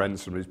to his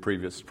friends from his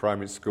previous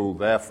primary school,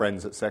 their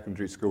friends at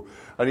secondary school.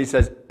 And he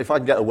says, if I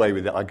can get away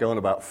with it, I go on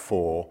about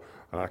 4,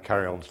 and I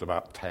carry on to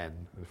about 10.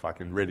 And if I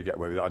can really get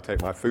away with it, I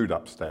take my food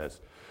upstairs.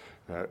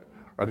 And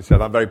he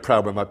said, I'm very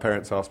proud when my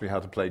parents ask me how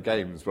to play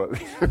games, but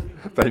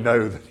they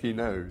know that he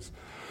knows.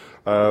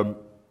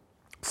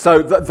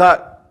 So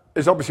that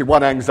is obviously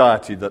one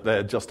anxiety, that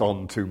they're just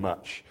on too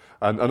much.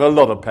 And a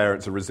lot of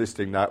parents are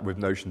resisting that with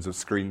notions of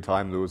screen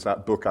time. There was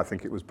that book, I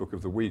think it was Book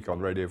of the Week on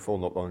Radio 4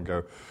 not long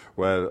ago,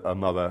 where a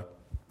mother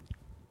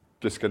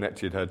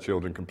disconnected her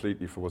children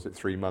completely for,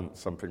 3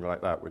 months, something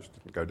like that, which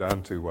didn't go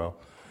down too well.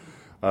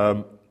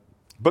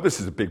 But this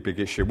is a big,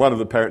 big issue. One of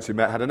the parents we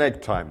met had an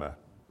egg timer,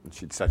 and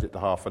she'd set it to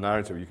half an hour,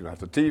 and so you can have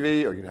the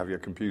TV or you can have your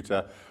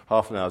computer,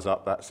 half an hour's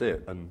up, that's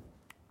it. And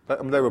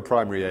they were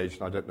primary age,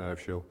 and I don't know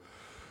if she'll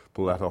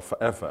pull that off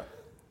forever.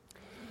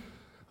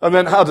 And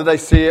then how do they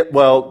see it?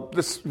 Well,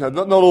 this, not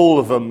all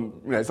of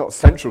them, it's not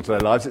central to their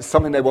lives. It's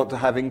something they want to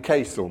have in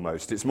case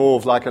almost. It's more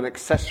of like an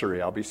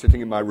accessory. I'll be sitting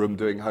in my room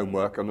doing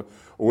homework and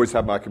always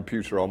have my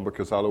computer on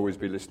because I'll always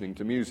be listening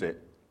to music.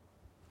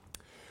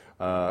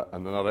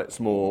 And another, it's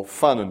more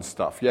fun and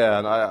stuff. Yeah,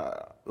 and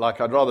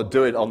I'd rather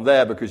do it on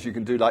there because you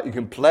can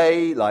can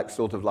play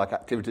sort of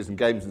activities and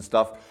games and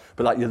stuff,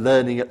 but you're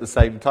learning at the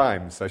same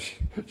time. So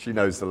she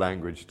knows the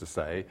language to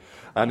say.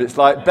 And it's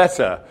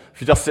better.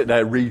 If you just sit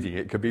there reading,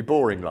 it could be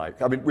boring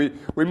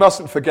we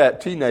mustn't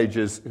forget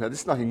teenagers,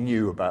 this is nothing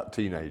new about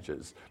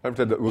teenagers. Don't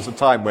pretend there was a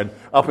time when,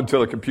 up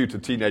until a computer,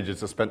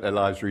 teenagers have spent their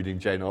lives reading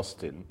Jane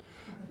Austen.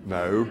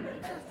 No.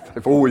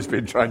 They've always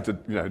been trying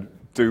to,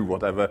 do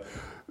whatever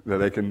that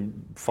they can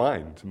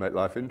find to make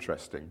life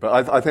interesting.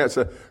 But I think it's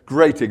a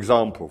great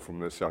example from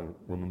this young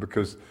woman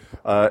because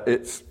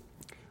it's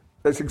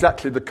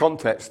exactly the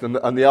context and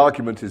the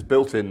argument is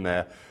built in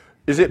there.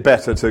 Is it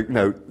better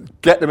to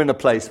get them in a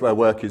place where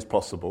work is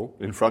possible,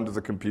 in front of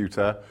the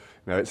computer?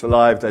 It's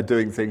alive, they're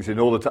doing things. In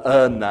order to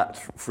earn that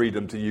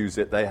freedom to use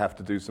it, they have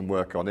to do some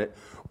work on it.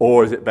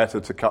 Or is it better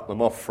to cut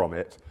them off from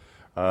it?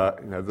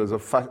 There's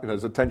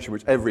a tension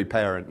which every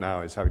parent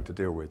now is having to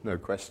deal with, no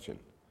question.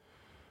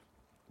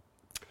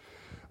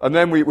 And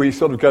then we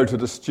sort of go to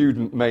the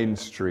student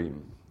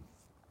mainstream.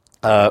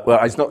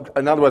 It's not.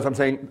 In other words, I'm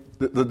saying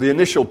the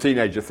initial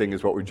teenager thing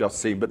is what we've just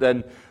seen, but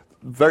then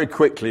very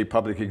quickly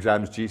public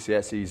exams,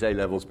 GCSEs,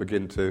 A-levels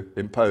begin to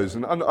impose.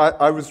 And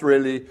I was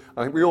really,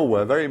 I think we all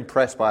were, very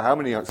impressed by how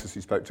many youngsters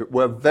we spoke to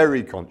were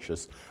very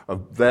conscious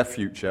of their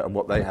future and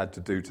what they had to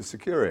do to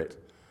secure it.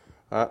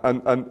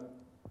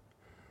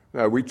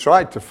 We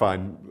tried to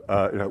find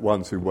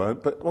ones who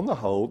weren't, but on the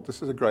whole,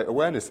 this is a great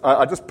awareness.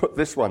 I just put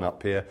this one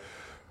up here.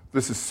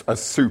 This is a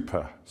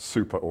super,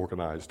 super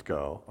organised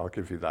girl, I'll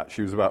give you that.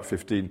 She was about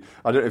 15.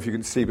 I don't know if you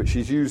can see, but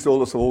she's used all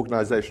the sort of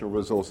organisational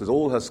resources.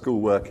 All her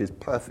schoolwork is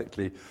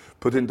perfectly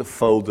put into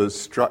folders,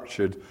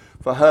 structured.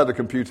 For her, the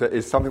computer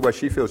is something where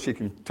she feels she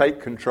can take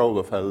control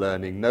of her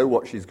learning, know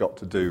what she's got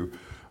to do,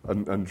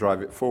 and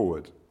drive it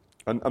forward.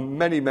 And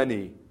many,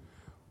 many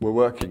were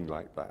working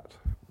like that.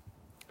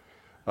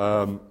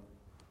 And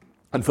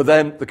for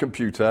them, the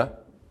computer,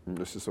 and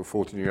this is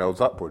for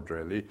 14-year-olds upward,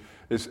 really,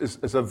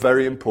 is a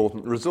very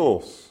important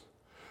resource.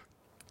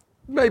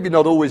 Maybe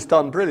not always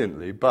done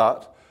brilliantly,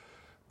 but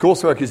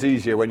Coursework is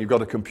easier when you've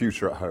got a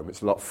computer at home.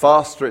 It's a lot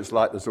faster. It's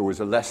like there's always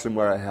a lesson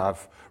where I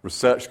have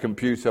research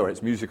computer, or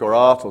it's music or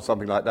art or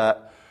something like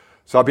that.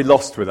 So I'd be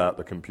lost without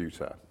the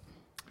computer.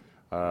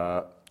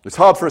 It's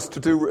hard for us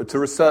to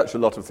research a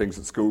lot of things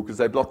at school because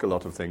they block a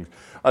lot of things.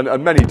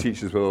 And many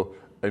teachers will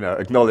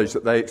acknowledge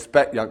that they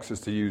expect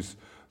youngsters to use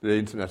the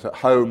internet at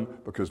home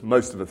because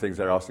most of the things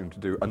they're asking them to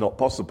do are not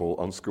possible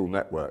on school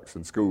networks.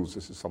 And schools,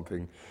 this is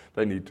something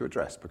they need to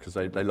address because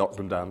they lock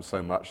them down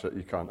so much that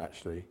you can't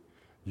actually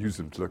use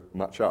them to look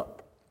much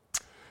up.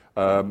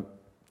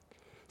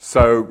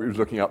 So we was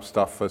looking up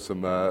stuff for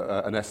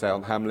an essay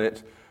on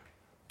Hamlet,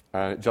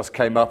 and it just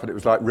came up, and it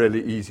was like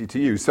really easy to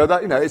use. So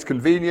that, it's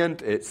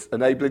convenient, it's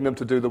enabling them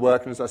to do the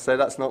work, and as I say,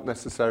 that's not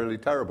necessarily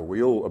terrible.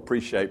 We all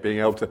appreciate being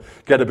able to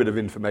get a bit of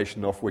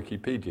information off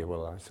Wikipedia.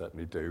 Well, I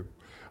certainly do.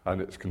 And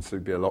it can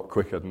be a lot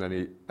quicker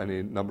than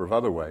any number of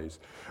other ways.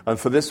 And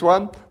for this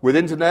one, with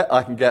internet,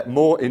 I can get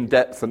more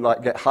in-depth and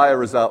get higher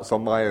results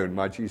on my own,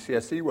 my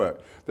GCSE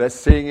work. They're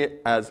seeing it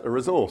as a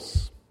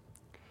resource.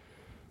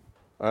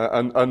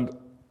 And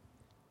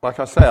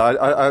like I say,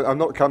 I'm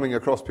not coming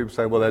across people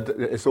saying, well,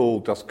 it's all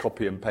just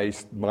copy and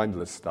paste,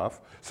 mindless stuff.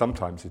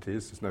 Sometimes it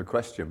is, there's no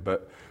question.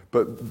 But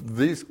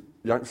these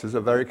youngsters are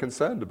very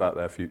concerned about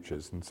their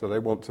futures, and so they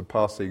want to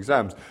pass the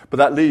exams. But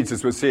that leads,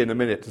 as we'll see in a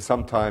minute, to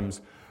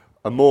sometimes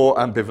a more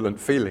ambivalent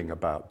feeling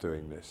about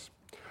doing this.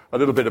 A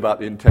little bit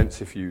about the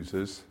intensive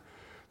users.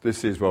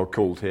 This is,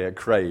 called here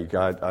Craig.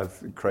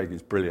 Craig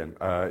is brilliant.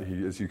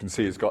 He, as you can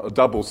see, has got a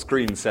double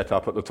screen set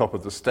up at the top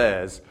of the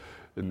stairs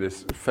in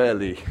this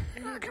fairly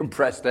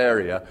compressed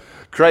area.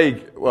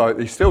 Craig,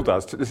 he still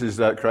does. This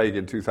is Craig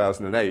in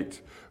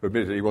 2008.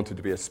 Admitted he wanted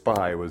to be a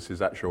spy was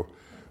his actual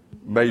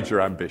major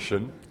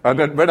ambition. And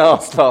then when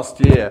asked last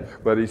year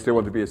whether he still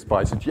wanted to be a spy,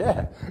 he said,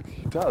 yeah,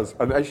 he does.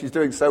 And actually he's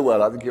doing so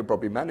well, I think he'll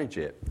probably manage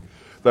it.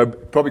 Though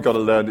probably got to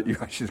learn that you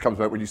actually comes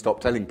out when you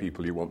stop telling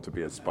people you want to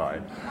be a spy.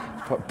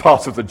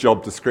 Part of the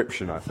job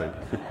description, I think.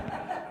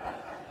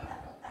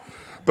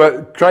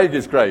 But Craig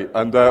is great.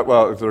 And, there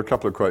are a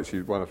couple of quotes,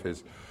 one of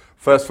his.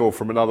 First of all,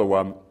 from another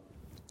one.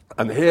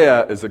 And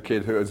here is a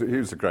kid he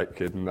was a great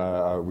kid,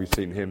 and we've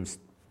seen him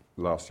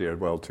last year,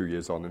 2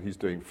 years on, and he's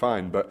doing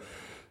fine. But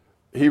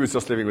he was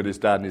just living with his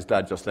dad, and his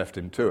dad just left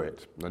him to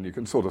it. And you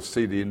can sort of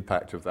see the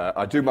impact of that.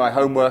 I do my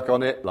homework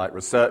on it, like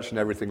research and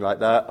everything like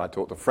that. I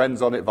talk to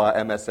friends on it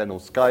via MSN or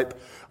Skype.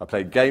 I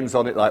play games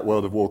on it like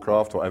World of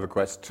Warcraft or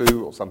EverQuest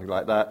 2 or something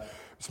like that.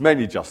 It's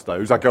mainly just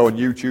those. I go on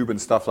YouTube and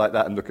stuff like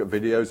that and look at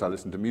videos. I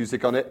listen to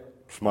music on it.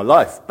 It's my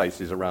life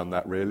bases around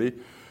that, really,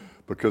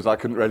 because I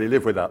couldn't really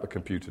live without the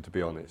computer, to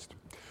be honest.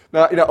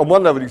 Now, on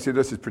one level, you can see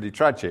this is pretty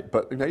tragic,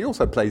 but, he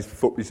also plays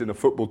football. He's in a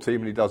football team,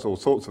 and he does all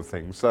sorts of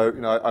things. So,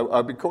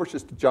 I'd be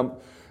cautious to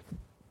jump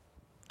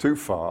too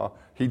far.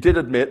 He did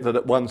admit that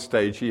at one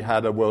stage he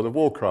had a World of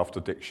Warcraft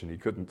addiction. He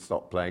couldn't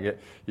stop playing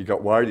it. He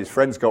got worried. His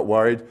friends got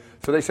worried.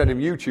 So they sent him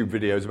YouTube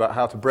videos about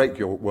how to break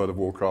your World of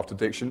Warcraft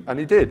addiction, and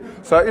he did.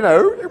 So,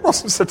 it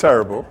wasn't so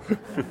terrible.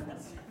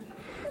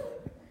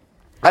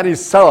 And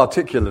he's so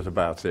articulate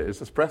about it, it's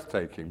just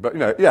breathtaking. But,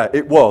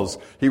 it was.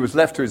 He was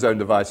left to his own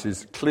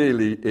devices.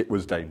 Clearly, it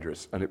was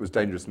dangerous. And it was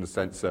dangerous in the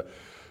sense that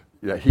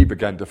he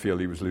began to feel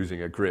he was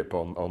losing a grip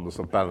on the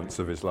sort of balance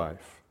of his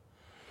life.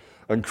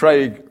 And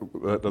Craig,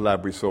 at the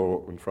lab we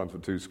saw in front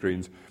of two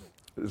screens,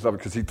 it's lovely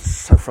because he's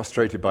so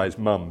frustrated by his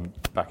mum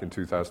back in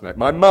 2008.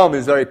 My mum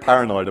is very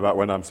paranoid about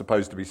when I'm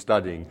supposed to be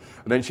studying,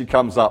 and then she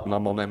comes up and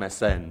I'm on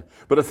MSN.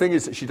 But the thing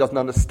is that she doesn't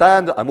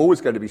understand that I'm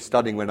always going to be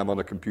studying when I'm on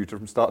a computer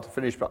from start to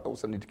finish, but I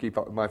also need to keep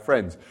up with my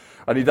friends.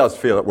 And he does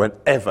feel that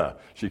whenever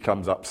she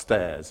comes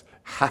upstairs,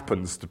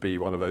 happens to be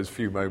one of those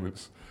few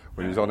moments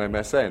when he's on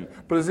MSN.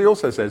 But as he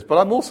also says, but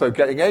I'm also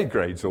getting A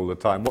grades all the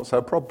time, what's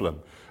her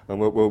problem? And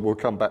we'll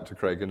come back to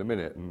Craig in a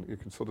minute, and you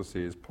can sort of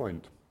see his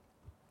point.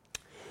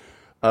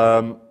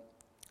 And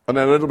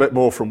then a little bit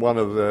more from one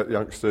of the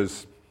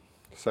youngsters,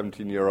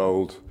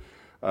 17-year-old,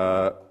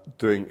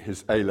 doing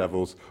his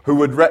A-levels, who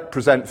would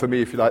represent for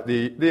me, if you like,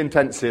 the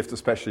intensive, the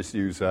specialist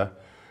user,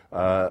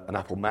 an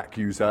Apple Mac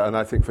user. And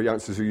I think for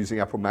youngsters who are using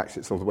Apple Macs,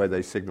 it's sort of the way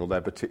they signal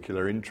their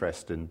particular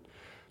interest in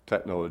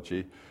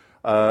technology.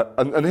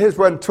 And here's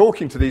when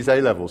talking to these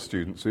A-level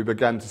students, we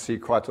began to see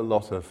quite a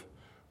lot of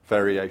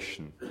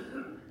variation.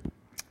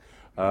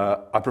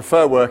 I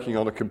prefer working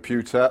on a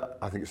computer.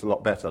 I think it's a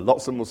lot better.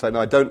 Lots of them will say,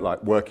 no, I don't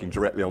like working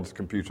directly onto the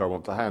computer. I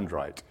want to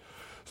handwrite.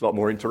 It's a lot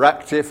more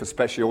interactive,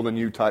 especially all the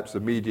new types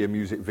of media,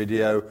 music,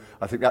 video.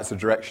 I think that's the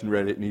direction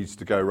really it needs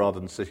to go rather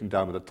than sitting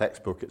down with a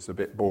textbook. It's a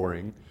bit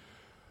boring.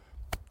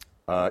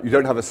 You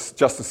don't have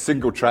just a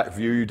single track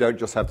view. You don't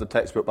just have the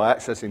textbook. By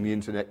accessing the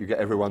internet, you get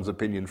everyone's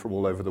opinion from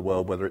all over the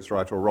world, whether it's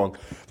right or wrong.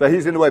 So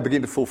he's in a way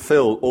beginning to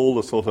fulfill all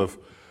the sort of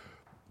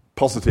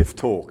positive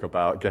talk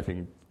about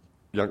getting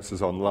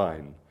youngsters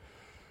online.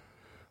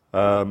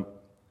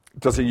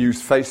 Does he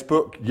use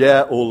Facebook?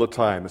 Yeah, all the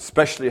time,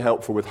 especially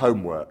helpful with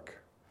homework.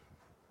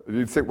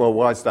 You'd think, well,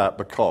 why is that?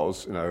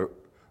 Because,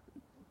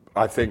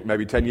 I think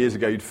maybe 10 years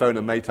ago you'd phone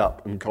a mate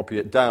up and copy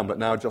it down, but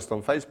now just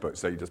on Facebook,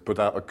 so you just put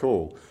out a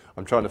call.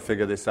 I'm trying to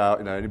figure this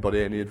out,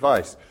 anybody, any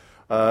advice?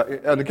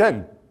 And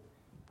again,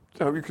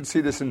 you can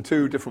see this in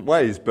two different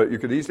ways, but you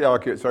could easily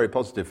argue it's very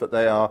positive that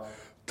they are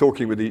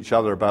talking with each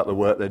other about the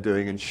work they're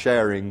doing and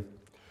sharing.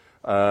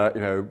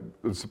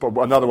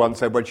 Another one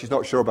said when she's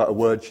not sure about a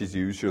word she's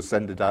used, she'll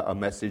send it out a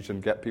message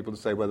and get people to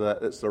say whether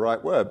it's the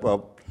right word.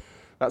 Well,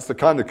 that's the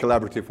kind of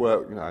collaborative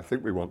work I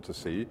think we want to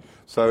see.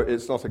 So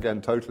it's not,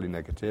 again, totally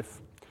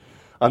negative.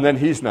 And then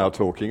he's now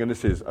talking, and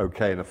this is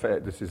okay in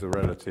effect, this is a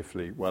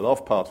relatively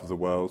well-off part of the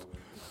world.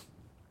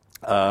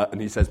 And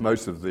he says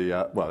most of the,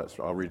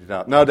 I'll read it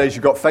out. Nowadays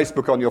you've got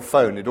Facebook on your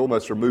phone. It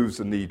almost removes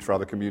the need for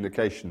other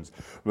communications.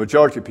 The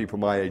majority of people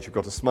my age have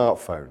got a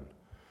smartphone.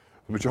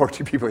 The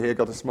majority of people here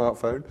got a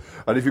smartphone.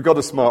 And if you've got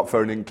a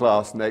smartphone in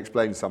class and they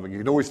explain something, you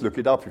can always look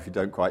it up if you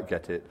don't quite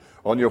get it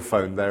on your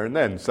phone there and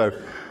then. So,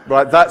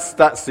 right, that's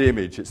the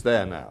image. It's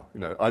there now.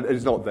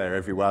 It's not there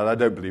everywhere. I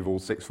don't believe all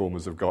sixth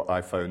formers have got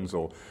iPhones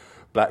or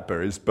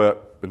Blackberries,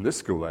 but in this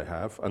school they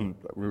have. And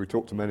we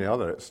talk to many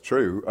other, it's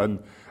true.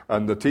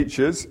 And the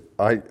teachers,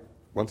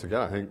 once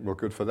again, I think, well,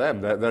 good for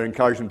them. They're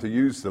encouraging them to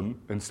use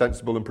them in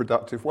sensible and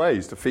productive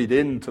ways, to feed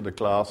into the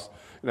class.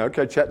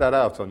 Okay, check that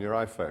out on your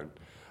iPhone.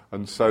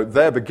 And so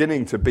they're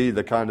beginning to be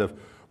the kind of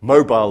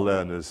mobile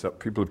learners that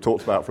people have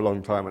talked about for a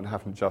long time and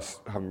haven't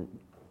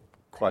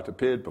quite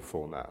appeared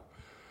before now.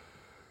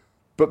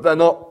 But they're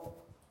not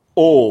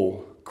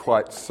all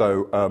quite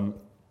so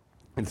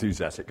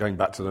enthusiastic, going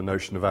back to the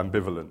notion of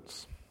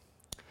ambivalence.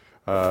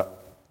 And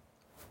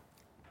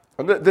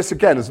this,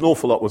 again, is an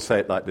awful lot will say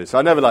it like this.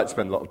 I never like to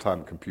spend a lot of time on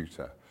the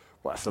computer.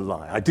 Well, that's a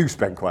lie. I do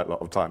spend quite a lot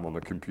of time on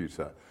the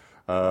computer.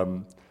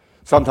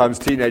 Sometimes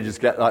teenagers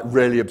get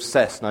really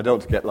obsessed, and I don't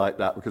want to get like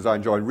that because I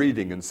enjoy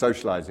reading and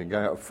socializing,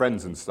 going out with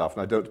friends and stuff,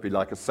 and I don't want to be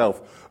like a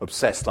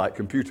self-obsessed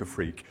computer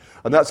freak.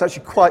 And that's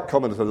actually quite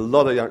common. That a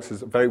lot of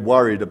youngsters are very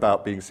worried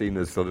about being seen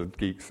as sort of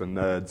geeks and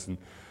nerds, and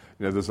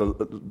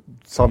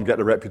some get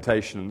a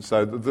reputation.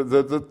 So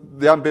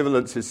the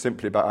ambivalence is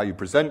simply about how you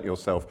present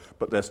yourself,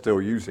 but they're still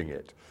using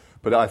it.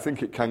 But I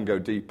think it can go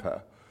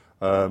deeper.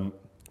 If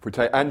we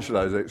take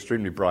Angela, as an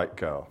extremely bright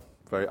girl.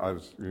 I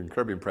was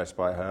incredibly impressed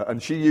by her.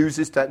 And she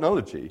uses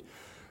technology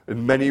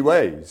in many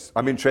ways.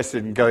 I'm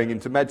interested in going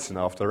into medicine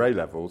after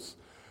A-levels.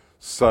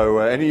 So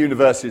any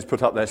universities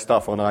put up their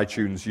stuff on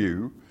iTunes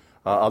U.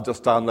 I'll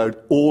just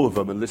download all of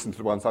them and listen to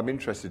the ones I'm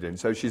interested in.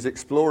 So she's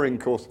exploring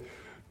courses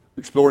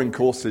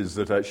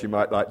that she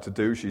might like to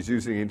do. She's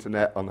using the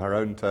internet on her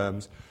own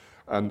terms,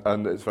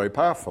 and it's very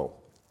powerful.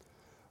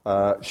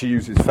 She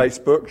uses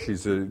Facebook.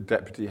 She's a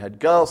deputy head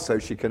girl, so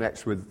she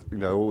connects with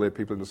all the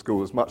people in the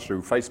school as much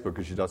through Facebook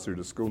as she does through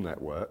the school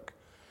network.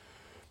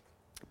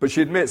 But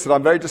she admits that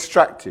I'm very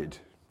distracted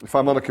if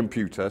I'm on a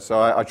computer, so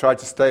I try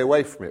to stay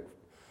away from it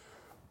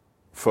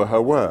for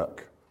her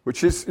work,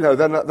 which is,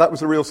 then that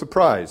was a real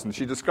surprise. And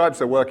she describes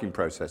her working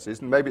processes,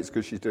 and maybe it's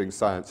because she's doing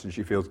science and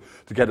she feels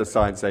to get a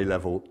science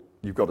A-level,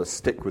 you've got to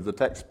stick with the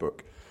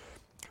textbook.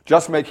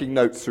 Just making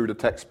notes through the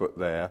textbook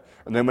there,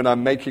 and then when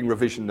I'm making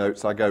revision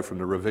notes, I go from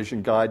the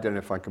revision guide, and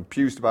if I'm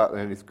confused about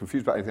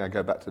anything, I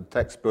go back to the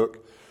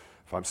textbook.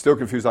 If I'm still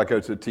confused, I go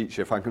to the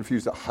teacher. If I'm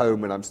confused at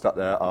home when I'm stuck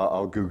there,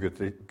 I'll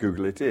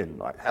Google it in,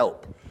 like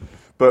help.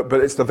 But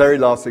it's the very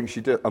last thing she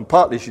did, and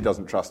partly she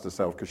doesn't trust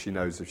herself because she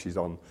knows if she's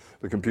on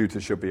the computer,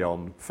 she'll be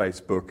on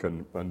Facebook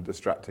and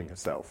distracting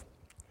herself.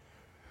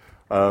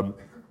 Can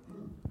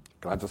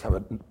I just have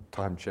a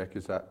time check?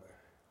 Is that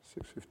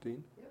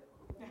 6:15?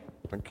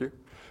 Thank you.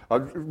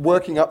 I'm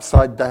working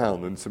upside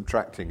down and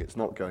subtracting. It's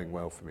not going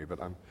well for me, but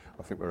I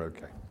think we're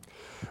okay.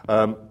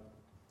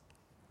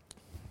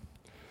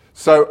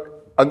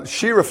 And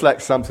she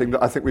reflects something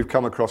that I think we've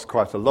come across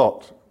quite a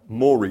lot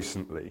more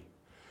recently.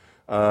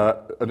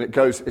 And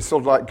it's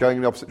sort of like going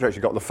in the opposite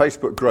direction. You've got the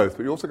Facebook growth,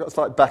 but you also got to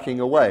start backing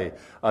away.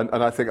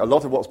 And I think a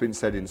lot of what's been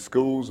said in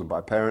schools and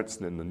by parents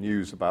and in the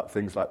news about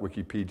things like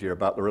Wikipedia,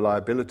 about the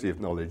reliability of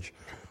knowledge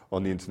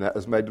on the internet,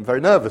 has made them very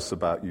nervous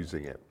about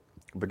using it.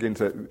 Begin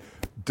to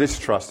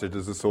distrust it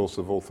as a source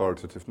of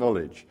authoritative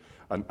knowledge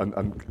and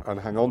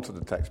hang on to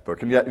the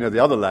textbook. And yet,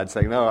 the other lad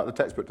saying, no, the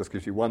textbook just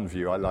gives you one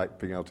view. I like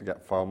being able to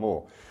get far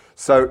more.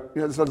 So,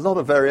 there's a lot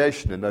of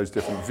variation in those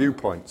different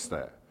viewpoints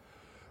there.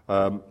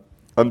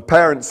 And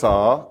parents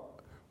are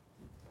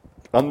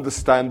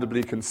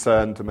understandably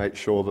concerned to make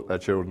sure that their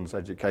children's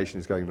education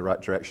is going in the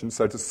right direction.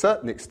 So to a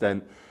certain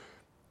extent,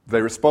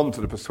 they respond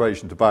to the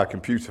persuasion to buy a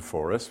computer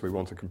for us. We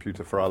want a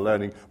computer for our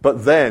learning.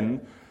 But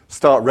then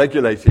start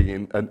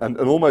regulating and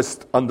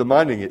almost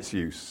undermining its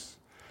use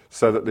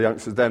so that the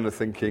youngsters then are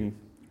thinking,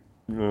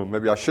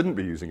 maybe I shouldn't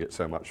be using it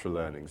so much for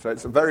learning. So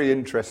it's a very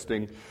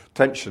interesting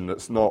tension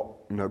that's not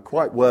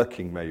quite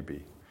working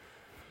maybe.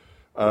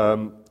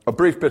 A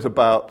brief bit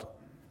about,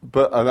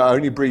 but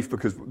only brief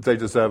because they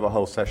deserve a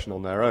whole session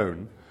on their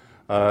own,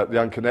 the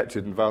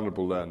unconnected and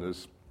vulnerable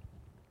learners.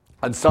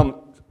 And some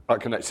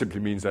unconnected simply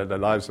means their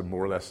lives are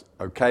more or less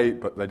okay,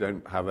 but they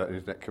don't have an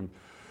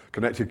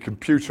internet-connected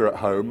computer at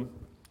home.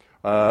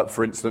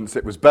 For instance,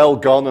 it was Bell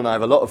gone and I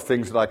have a lot of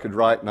things that I could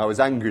write and I was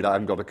angry that I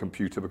haven't got a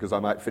computer because I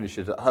might finish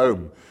it at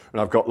home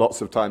and I've got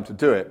lots of time to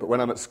do it. But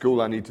when I'm at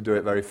school, I need to do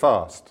it very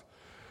fast.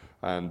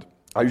 And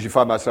I usually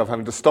find myself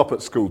having to stop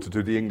at school to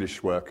do the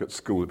English work at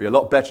school. It'd be a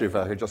lot better if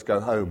I could just go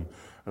home.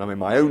 And I'm in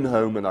my own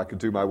home and I could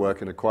do my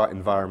work in a quiet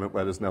environment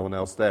where there's no one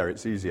else there.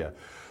 It's easier.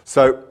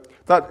 So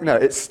that,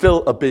 it's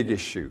still a big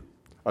issue.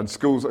 And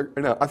schools are,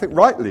 I think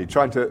rightly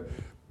trying to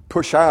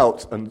push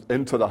out and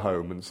into the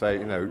home and say,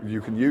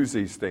 you can use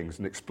these things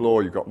and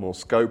explore, you've got more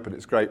scope and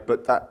it's great,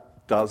 but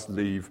that does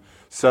leave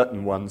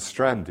certain ones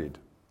stranded.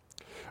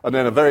 And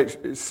then a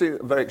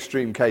very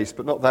extreme case,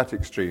 but not that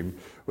extreme,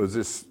 was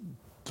this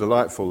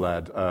delightful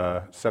lad,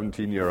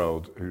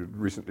 17-year-old, who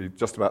recently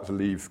just about to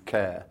leave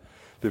care.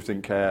 Lived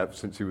in care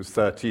since he was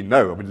 13.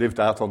 Lived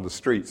out on the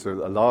streets a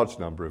large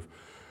number of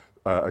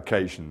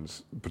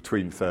occasions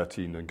between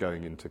 13 and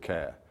going into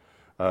care.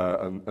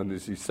 And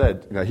as he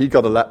said, he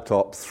got a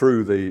laptop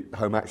through the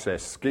Home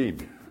Access scheme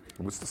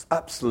and was just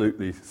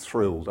absolutely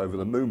thrilled, over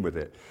the moon with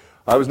it.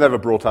 I was never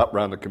brought up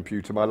around a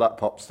computer. My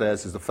laptop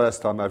upstairs is the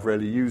first time I've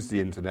really used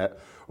the internet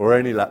or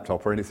any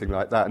laptop or anything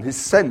like that. And his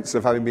sense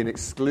of having been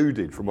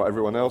excluded from what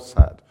everyone else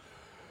had.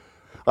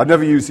 I've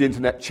never used the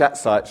internet chat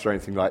sites or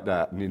anything like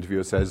that. And the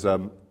interviewer says,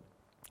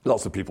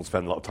 lots of people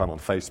spend a lot of time on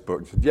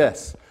Facebook. He said,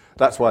 yes,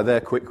 that's why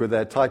they're quick with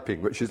their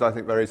typing, which is, I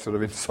think, very sort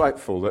of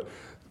insightful, that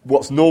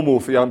what's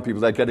normal for young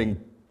people, they're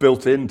getting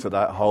built into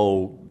that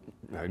whole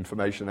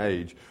information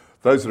age.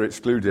 Those that are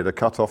excluded are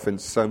cut off in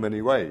so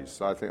many ways.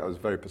 So I think I was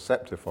very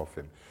perceptive of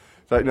him.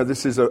 So,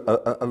 this is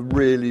a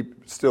really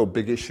still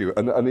big issue.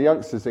 And the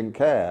youngsters in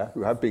care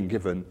who have been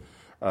given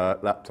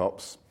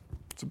laptops,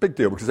 it's a big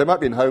deal because they might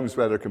be in homes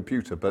where there's a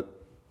computer, but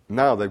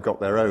now they've got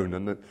their own.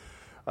 And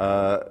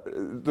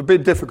the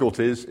big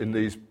difficulties in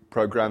these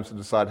programs to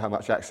decide how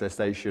much access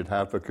they should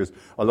have, because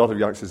a lot of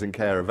youngsters in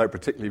care are very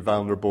particularly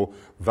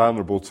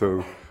vulnerable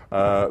to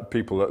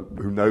people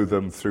who know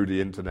them through the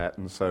internet,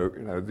 and so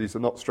these are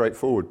not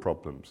straightforward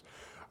problems.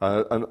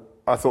 And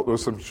I thought there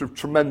was some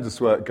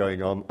tremendous work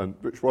going on, and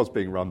which was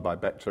being run by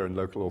Bector and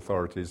local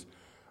authorities,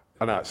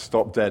 and that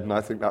stopped dead. And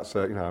I think that's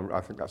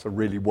a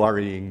really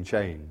worrying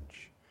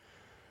change.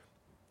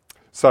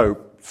 So,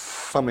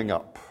 summing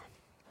up,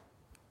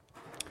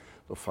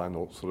 the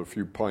final sort of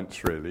few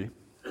points really.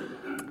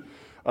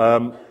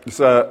 It's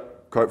a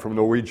quote from a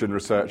Norwegian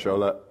researcher,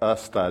 Ole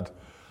Erstad,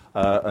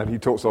 and he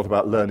talks a lot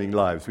about learning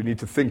lives. We need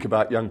to think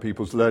about young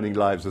people's learning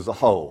lives as a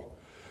whole.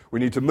 We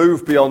need to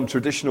move beyond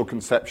traditional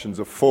conceptions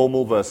of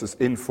formal versus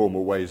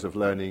informal ways of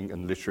learning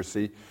and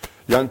literacy.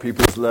 Young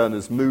people's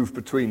learners move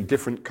between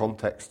different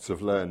contexts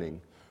of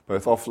learning,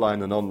 both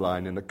offline and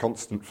online, in a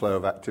constant flow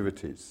of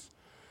activities.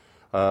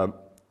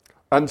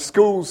 And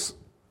schools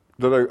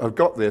that have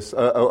got this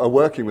are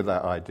working with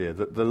that idea,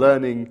 that the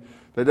learning,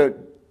 they don't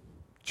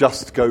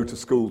just go to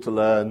school to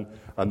learn,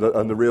 and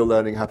the real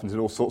learning happens in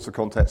all sorts of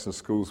contexts and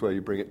schools where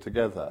you bring it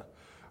together.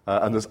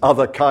 And there's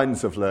other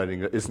kinds of learning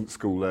that isn't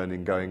school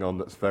learning going on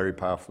that's very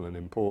powerful and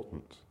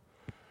important.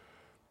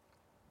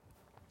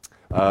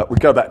 We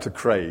go back to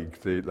Craig,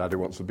 the lad who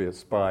wants to be a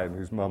spy and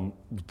whose mum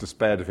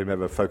despaired of him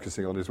ever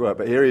focusing on his work.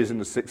 But here he is in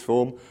the sixth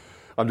form.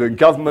 I'm doing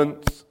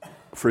government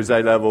for his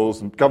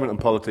A-levels, and government and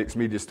politics,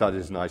 media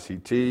studies and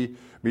ICT.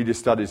 Media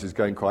studies is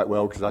going quite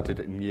well because I did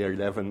it in year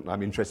 11.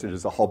 I'm interested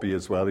as a hobby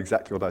as well,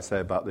 exactly what I say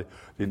about the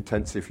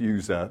intensive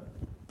user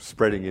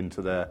spreading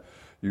into their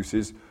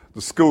uses.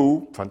 The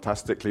school,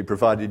 fantastically,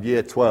 provided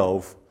year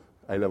 12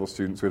 A-level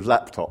students with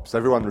laptops.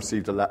 Everyone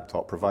received a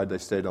laptop, provided they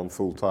stayed on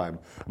full time.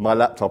 My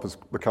laptop has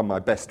become my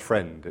best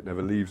friend. It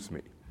never leaves me.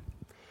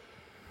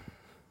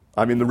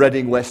 I'm in the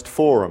Reading West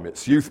Forum.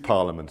 It's youth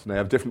parliament, and they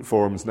have different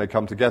forums, and they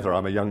come together.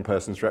 I'm a young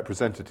person's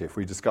representative.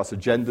 We discuss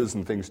agendas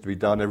and things to be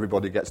done.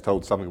 Everybody gets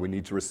told something we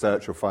need to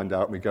research or find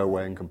out, and we go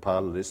away and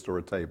compile a list or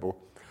a table.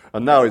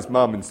 And now his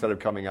mum, instead of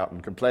coming out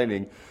and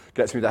complaining,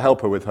 gets me to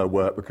help her with her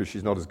work because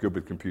she's not as good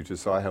with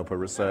computers, so I help her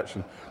research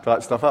and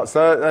type stuff out.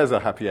 So there's a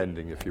happy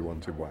ending if you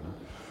wanted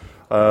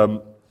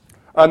one.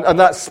 And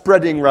that's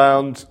spreading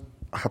round.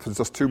 Happens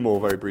just two more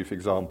very brief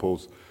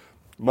examples.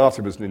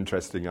 Martin was an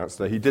interesting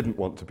youngster. He didn't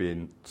want to be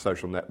in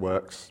social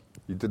networks.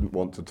 He didn't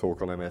want to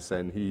talk on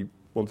MSN. He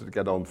wanted to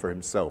get on for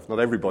himself. Not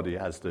everybody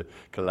has to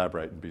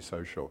collaborate and be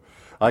social.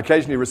 I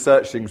occasionally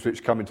research things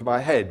which come into my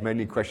head,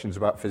 mainly questions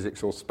about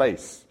physics or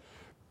space,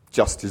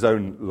 just his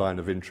own line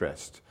of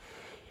interest.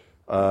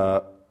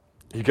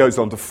 He goes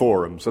on to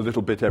forums a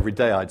little bit every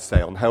day, I'd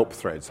say, on help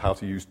threads, how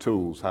to use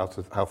tools,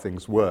 how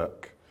things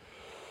work.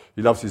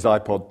 He loves his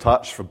iPod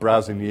Touch for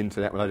browsing the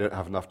internet when I don't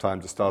have enough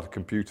time to start a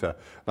computer.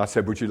 And I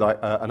said, would you like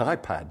an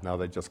iPad? Now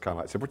they just come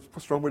out. I said,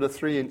 what's wrong with a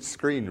 3-inch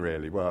screen,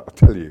 really? Well, I'll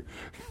tell you,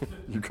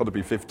 you've got to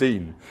be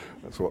 15.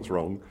 That's what's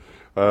wrong.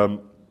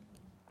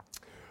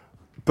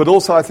 But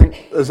also I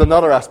think there's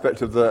another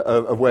aspect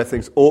of where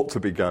things ought to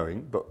be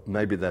going, but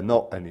maybe they're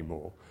not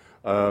anymore.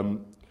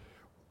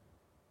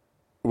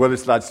 Well,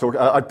 this lad's talking.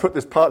 I put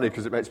this partly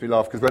because it makes me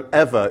laugh, because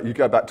whenever you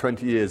go back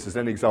 20 years, there's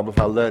any example of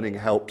how learning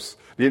helps,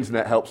 the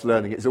internet helps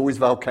learning, it's always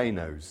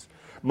volcanoes.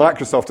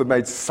 Microsoft have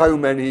made so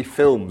many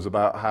films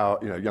about how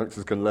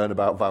youngsters can learn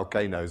about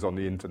volcanoes on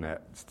the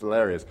internet. It's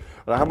hilarious.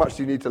 And how much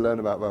do you need to learn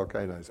about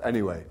volcanoes?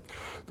 Anyway,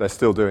 they're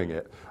still doing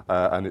it,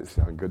 and it's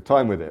having a good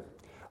time with it.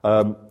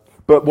 But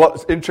But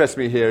what interests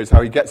me here is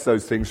how he gets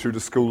those things through the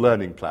school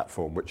learning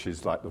platform, which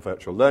is like the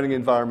virtual learning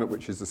environment,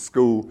 which is the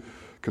school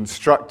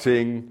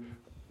constructing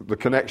the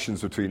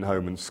connections between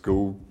home and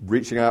school,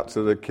 reaching out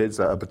to the kids,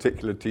 a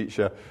particular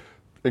teacher,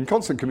 in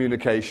constant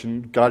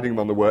communication, guiding them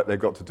on the work they've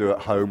got to do at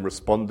home,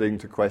 responding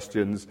to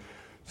questions,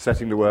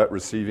 setting the work,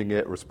 receiving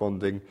it,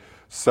 responding.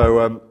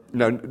 So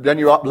then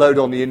you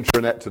upload on the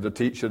intranet to the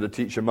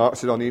teacher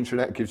marks it on the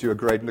intranet, gives you a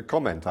grade and a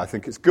comment. I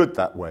think it's good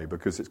that way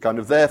because it's kind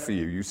of there for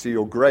you. You see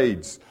your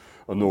grades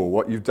and all,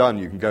 what you've done.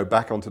 You can go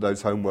back onto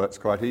those homeworks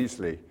quite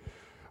easily.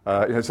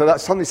 So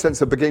that's some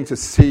sense of beginning to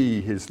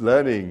see his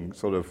learning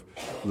sort of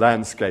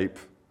landscape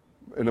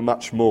in a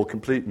much more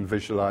complete and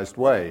visualized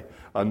way.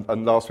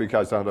 And last week I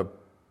was down at a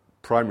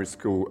primary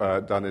school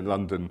down in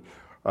London.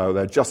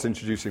 They're just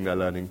introducing their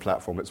learning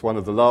platform. It's one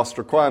of the last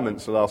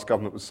requirements. The last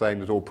government was saying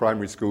that all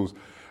primary schools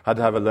had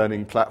to have a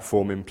learning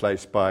platform in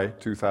place by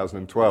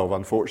 2012.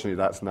 Unfortunately,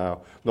 that's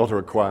now not a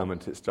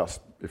requirement. It's just,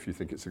 if you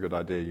think it's a good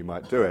idea, you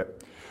might do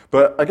it.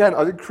 But again,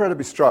 I was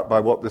incredibly struck by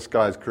what this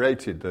guy has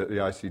created, the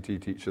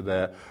ICT teacher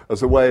there,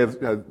 as a way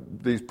of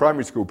these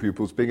primary school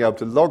pupils being able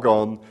to log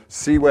on,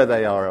 see where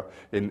they are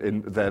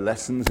in their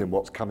lessons, in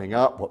what's coming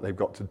up, what they've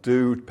got to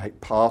do, take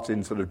part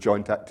in sort of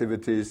joint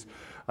activities,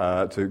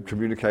 to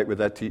communicate with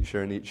their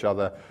teacher and each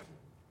other.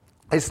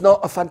 It's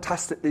not a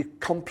fantastically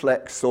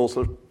complex or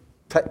sort of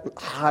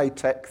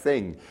high-tech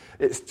thing.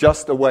 It's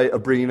just a way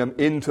of bringing them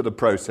into the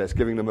process,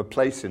 giving them a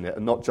place in it,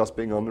 and not just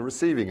being on the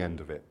receiving end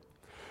of it.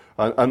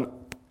 And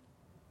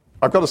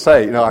I've got to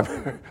say,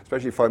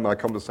 especially following my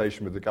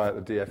conversation with the guy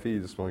at the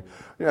DFE this morning,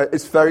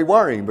 it's very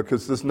worrying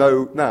because there's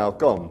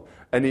now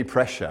any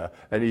pressure,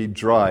 any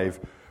drive.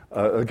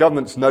 The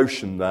government's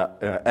notion that,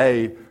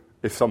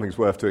 if something's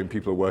worth doing,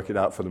 people will work it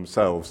out for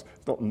themselves.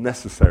 It's not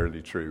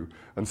necessarily true.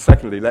 And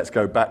secondly, let's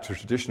go back to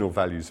traditional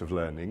values of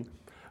learning,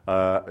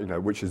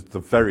 which is the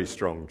very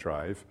strong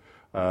drive.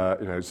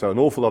 So an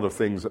awful lot of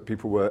things that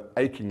people were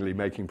achingly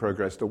making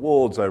progress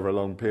towards over a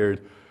long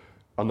period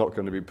are not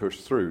going to be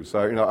pushed through. So,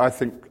 I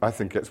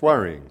think it's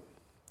worrying.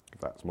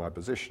 That's my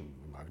position.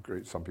 I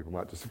agree. Some people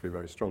might disagree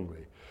very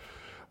strongly.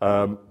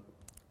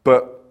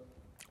 But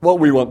what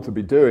we want to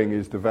be doing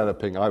is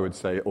developing, I would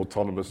say,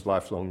 autonomous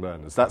lifelong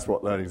learners. That's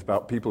what learning is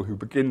about, people who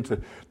begin to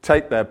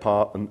take their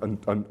part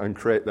and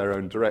create their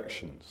own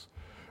directions.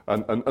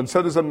 And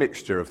so there's a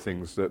mixture of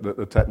things that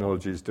the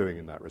technology is doing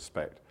in that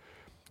respect.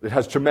 It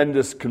has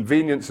tremendous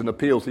convenience and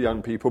appeal to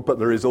young people, but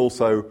there is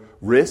also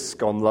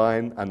risk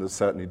online and there's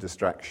certainly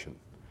distraction.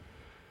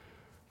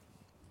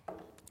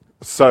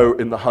 So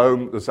in the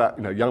home, there's that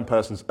young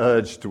person's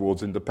urge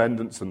towards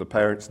independence, and the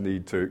parents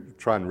need to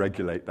try and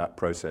regulate that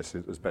process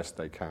as best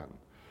they can.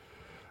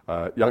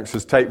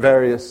 Youngsters take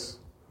various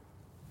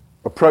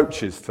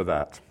approaches to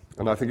that,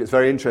 and I think it's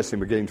very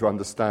interesting beginning to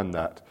understand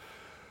that.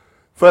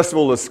 First of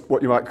all, there's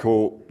what you might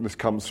call, this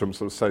comes from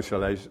sort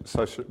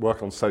of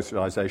work on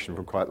socialization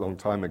from quite a long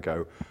time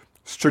ago,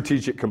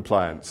 strategic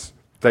compliance.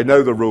 They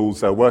know the rules,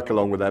 they'll work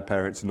along with their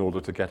parents in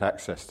order to get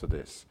access to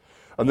this.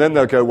 And then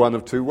they'll go one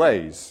of two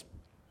ways,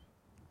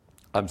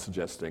 I'm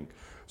suggesting.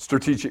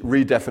 Strategic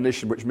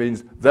redefinition, which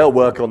means they'll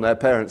work on their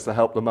parents to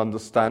help them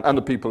understand, and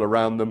the people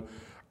around them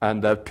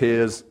and their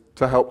peers,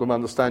 to help them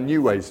understand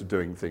new ways of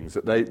doing things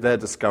that they're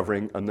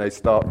discovering, and they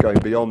start going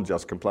beyond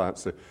just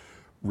compliance to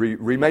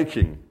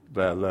remaking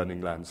their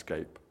learning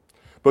landscape.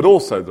 But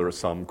also there are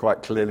some,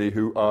 quite clearly,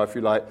 who are, if you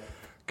like,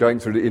 going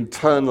through the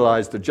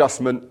internalized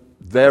adjustment.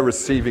 They're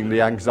receiving the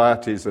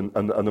anxieties and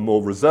the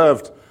more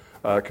reserved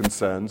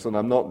concerns, and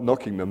I'm not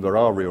knocking them. There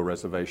are real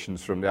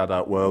reservations from the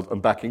adult world, and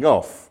backing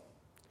off.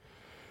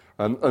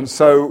 And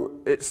so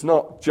it's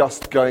not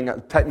just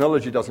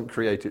technology doesn't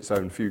create its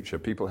own future.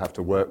 People have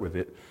to work with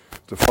it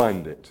to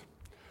find it.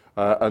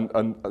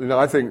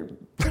 I think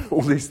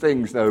all these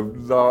things, are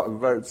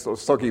very sort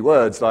of soggy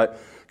words like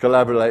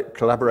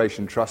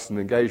collaboration, trust and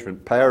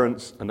engagement,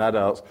 parents and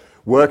adults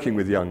working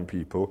with young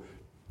people,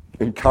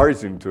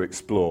 encouraging them to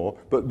explore,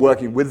 but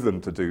working with them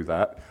to do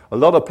that. A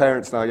lot of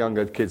parents now,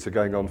 younger kids, are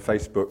going on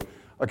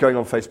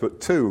Facebook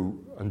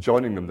too and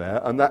joining them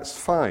there, and that's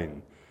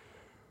fine.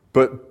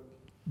 But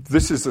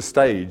this is the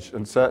stage,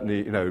 and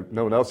certainly no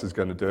one else is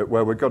going to do it,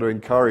 where we've got to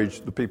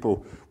encourage the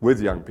people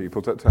with young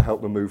people to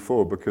help them move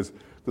forward, because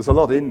there's a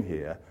lot in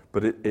here,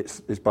 but it's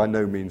by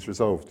no means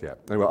resolved yet.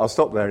 Anyway, I'll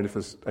stop there, and if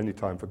there's any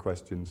time for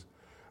questions,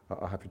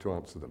 I'm happy to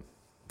answer them.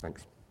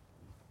 Thanks.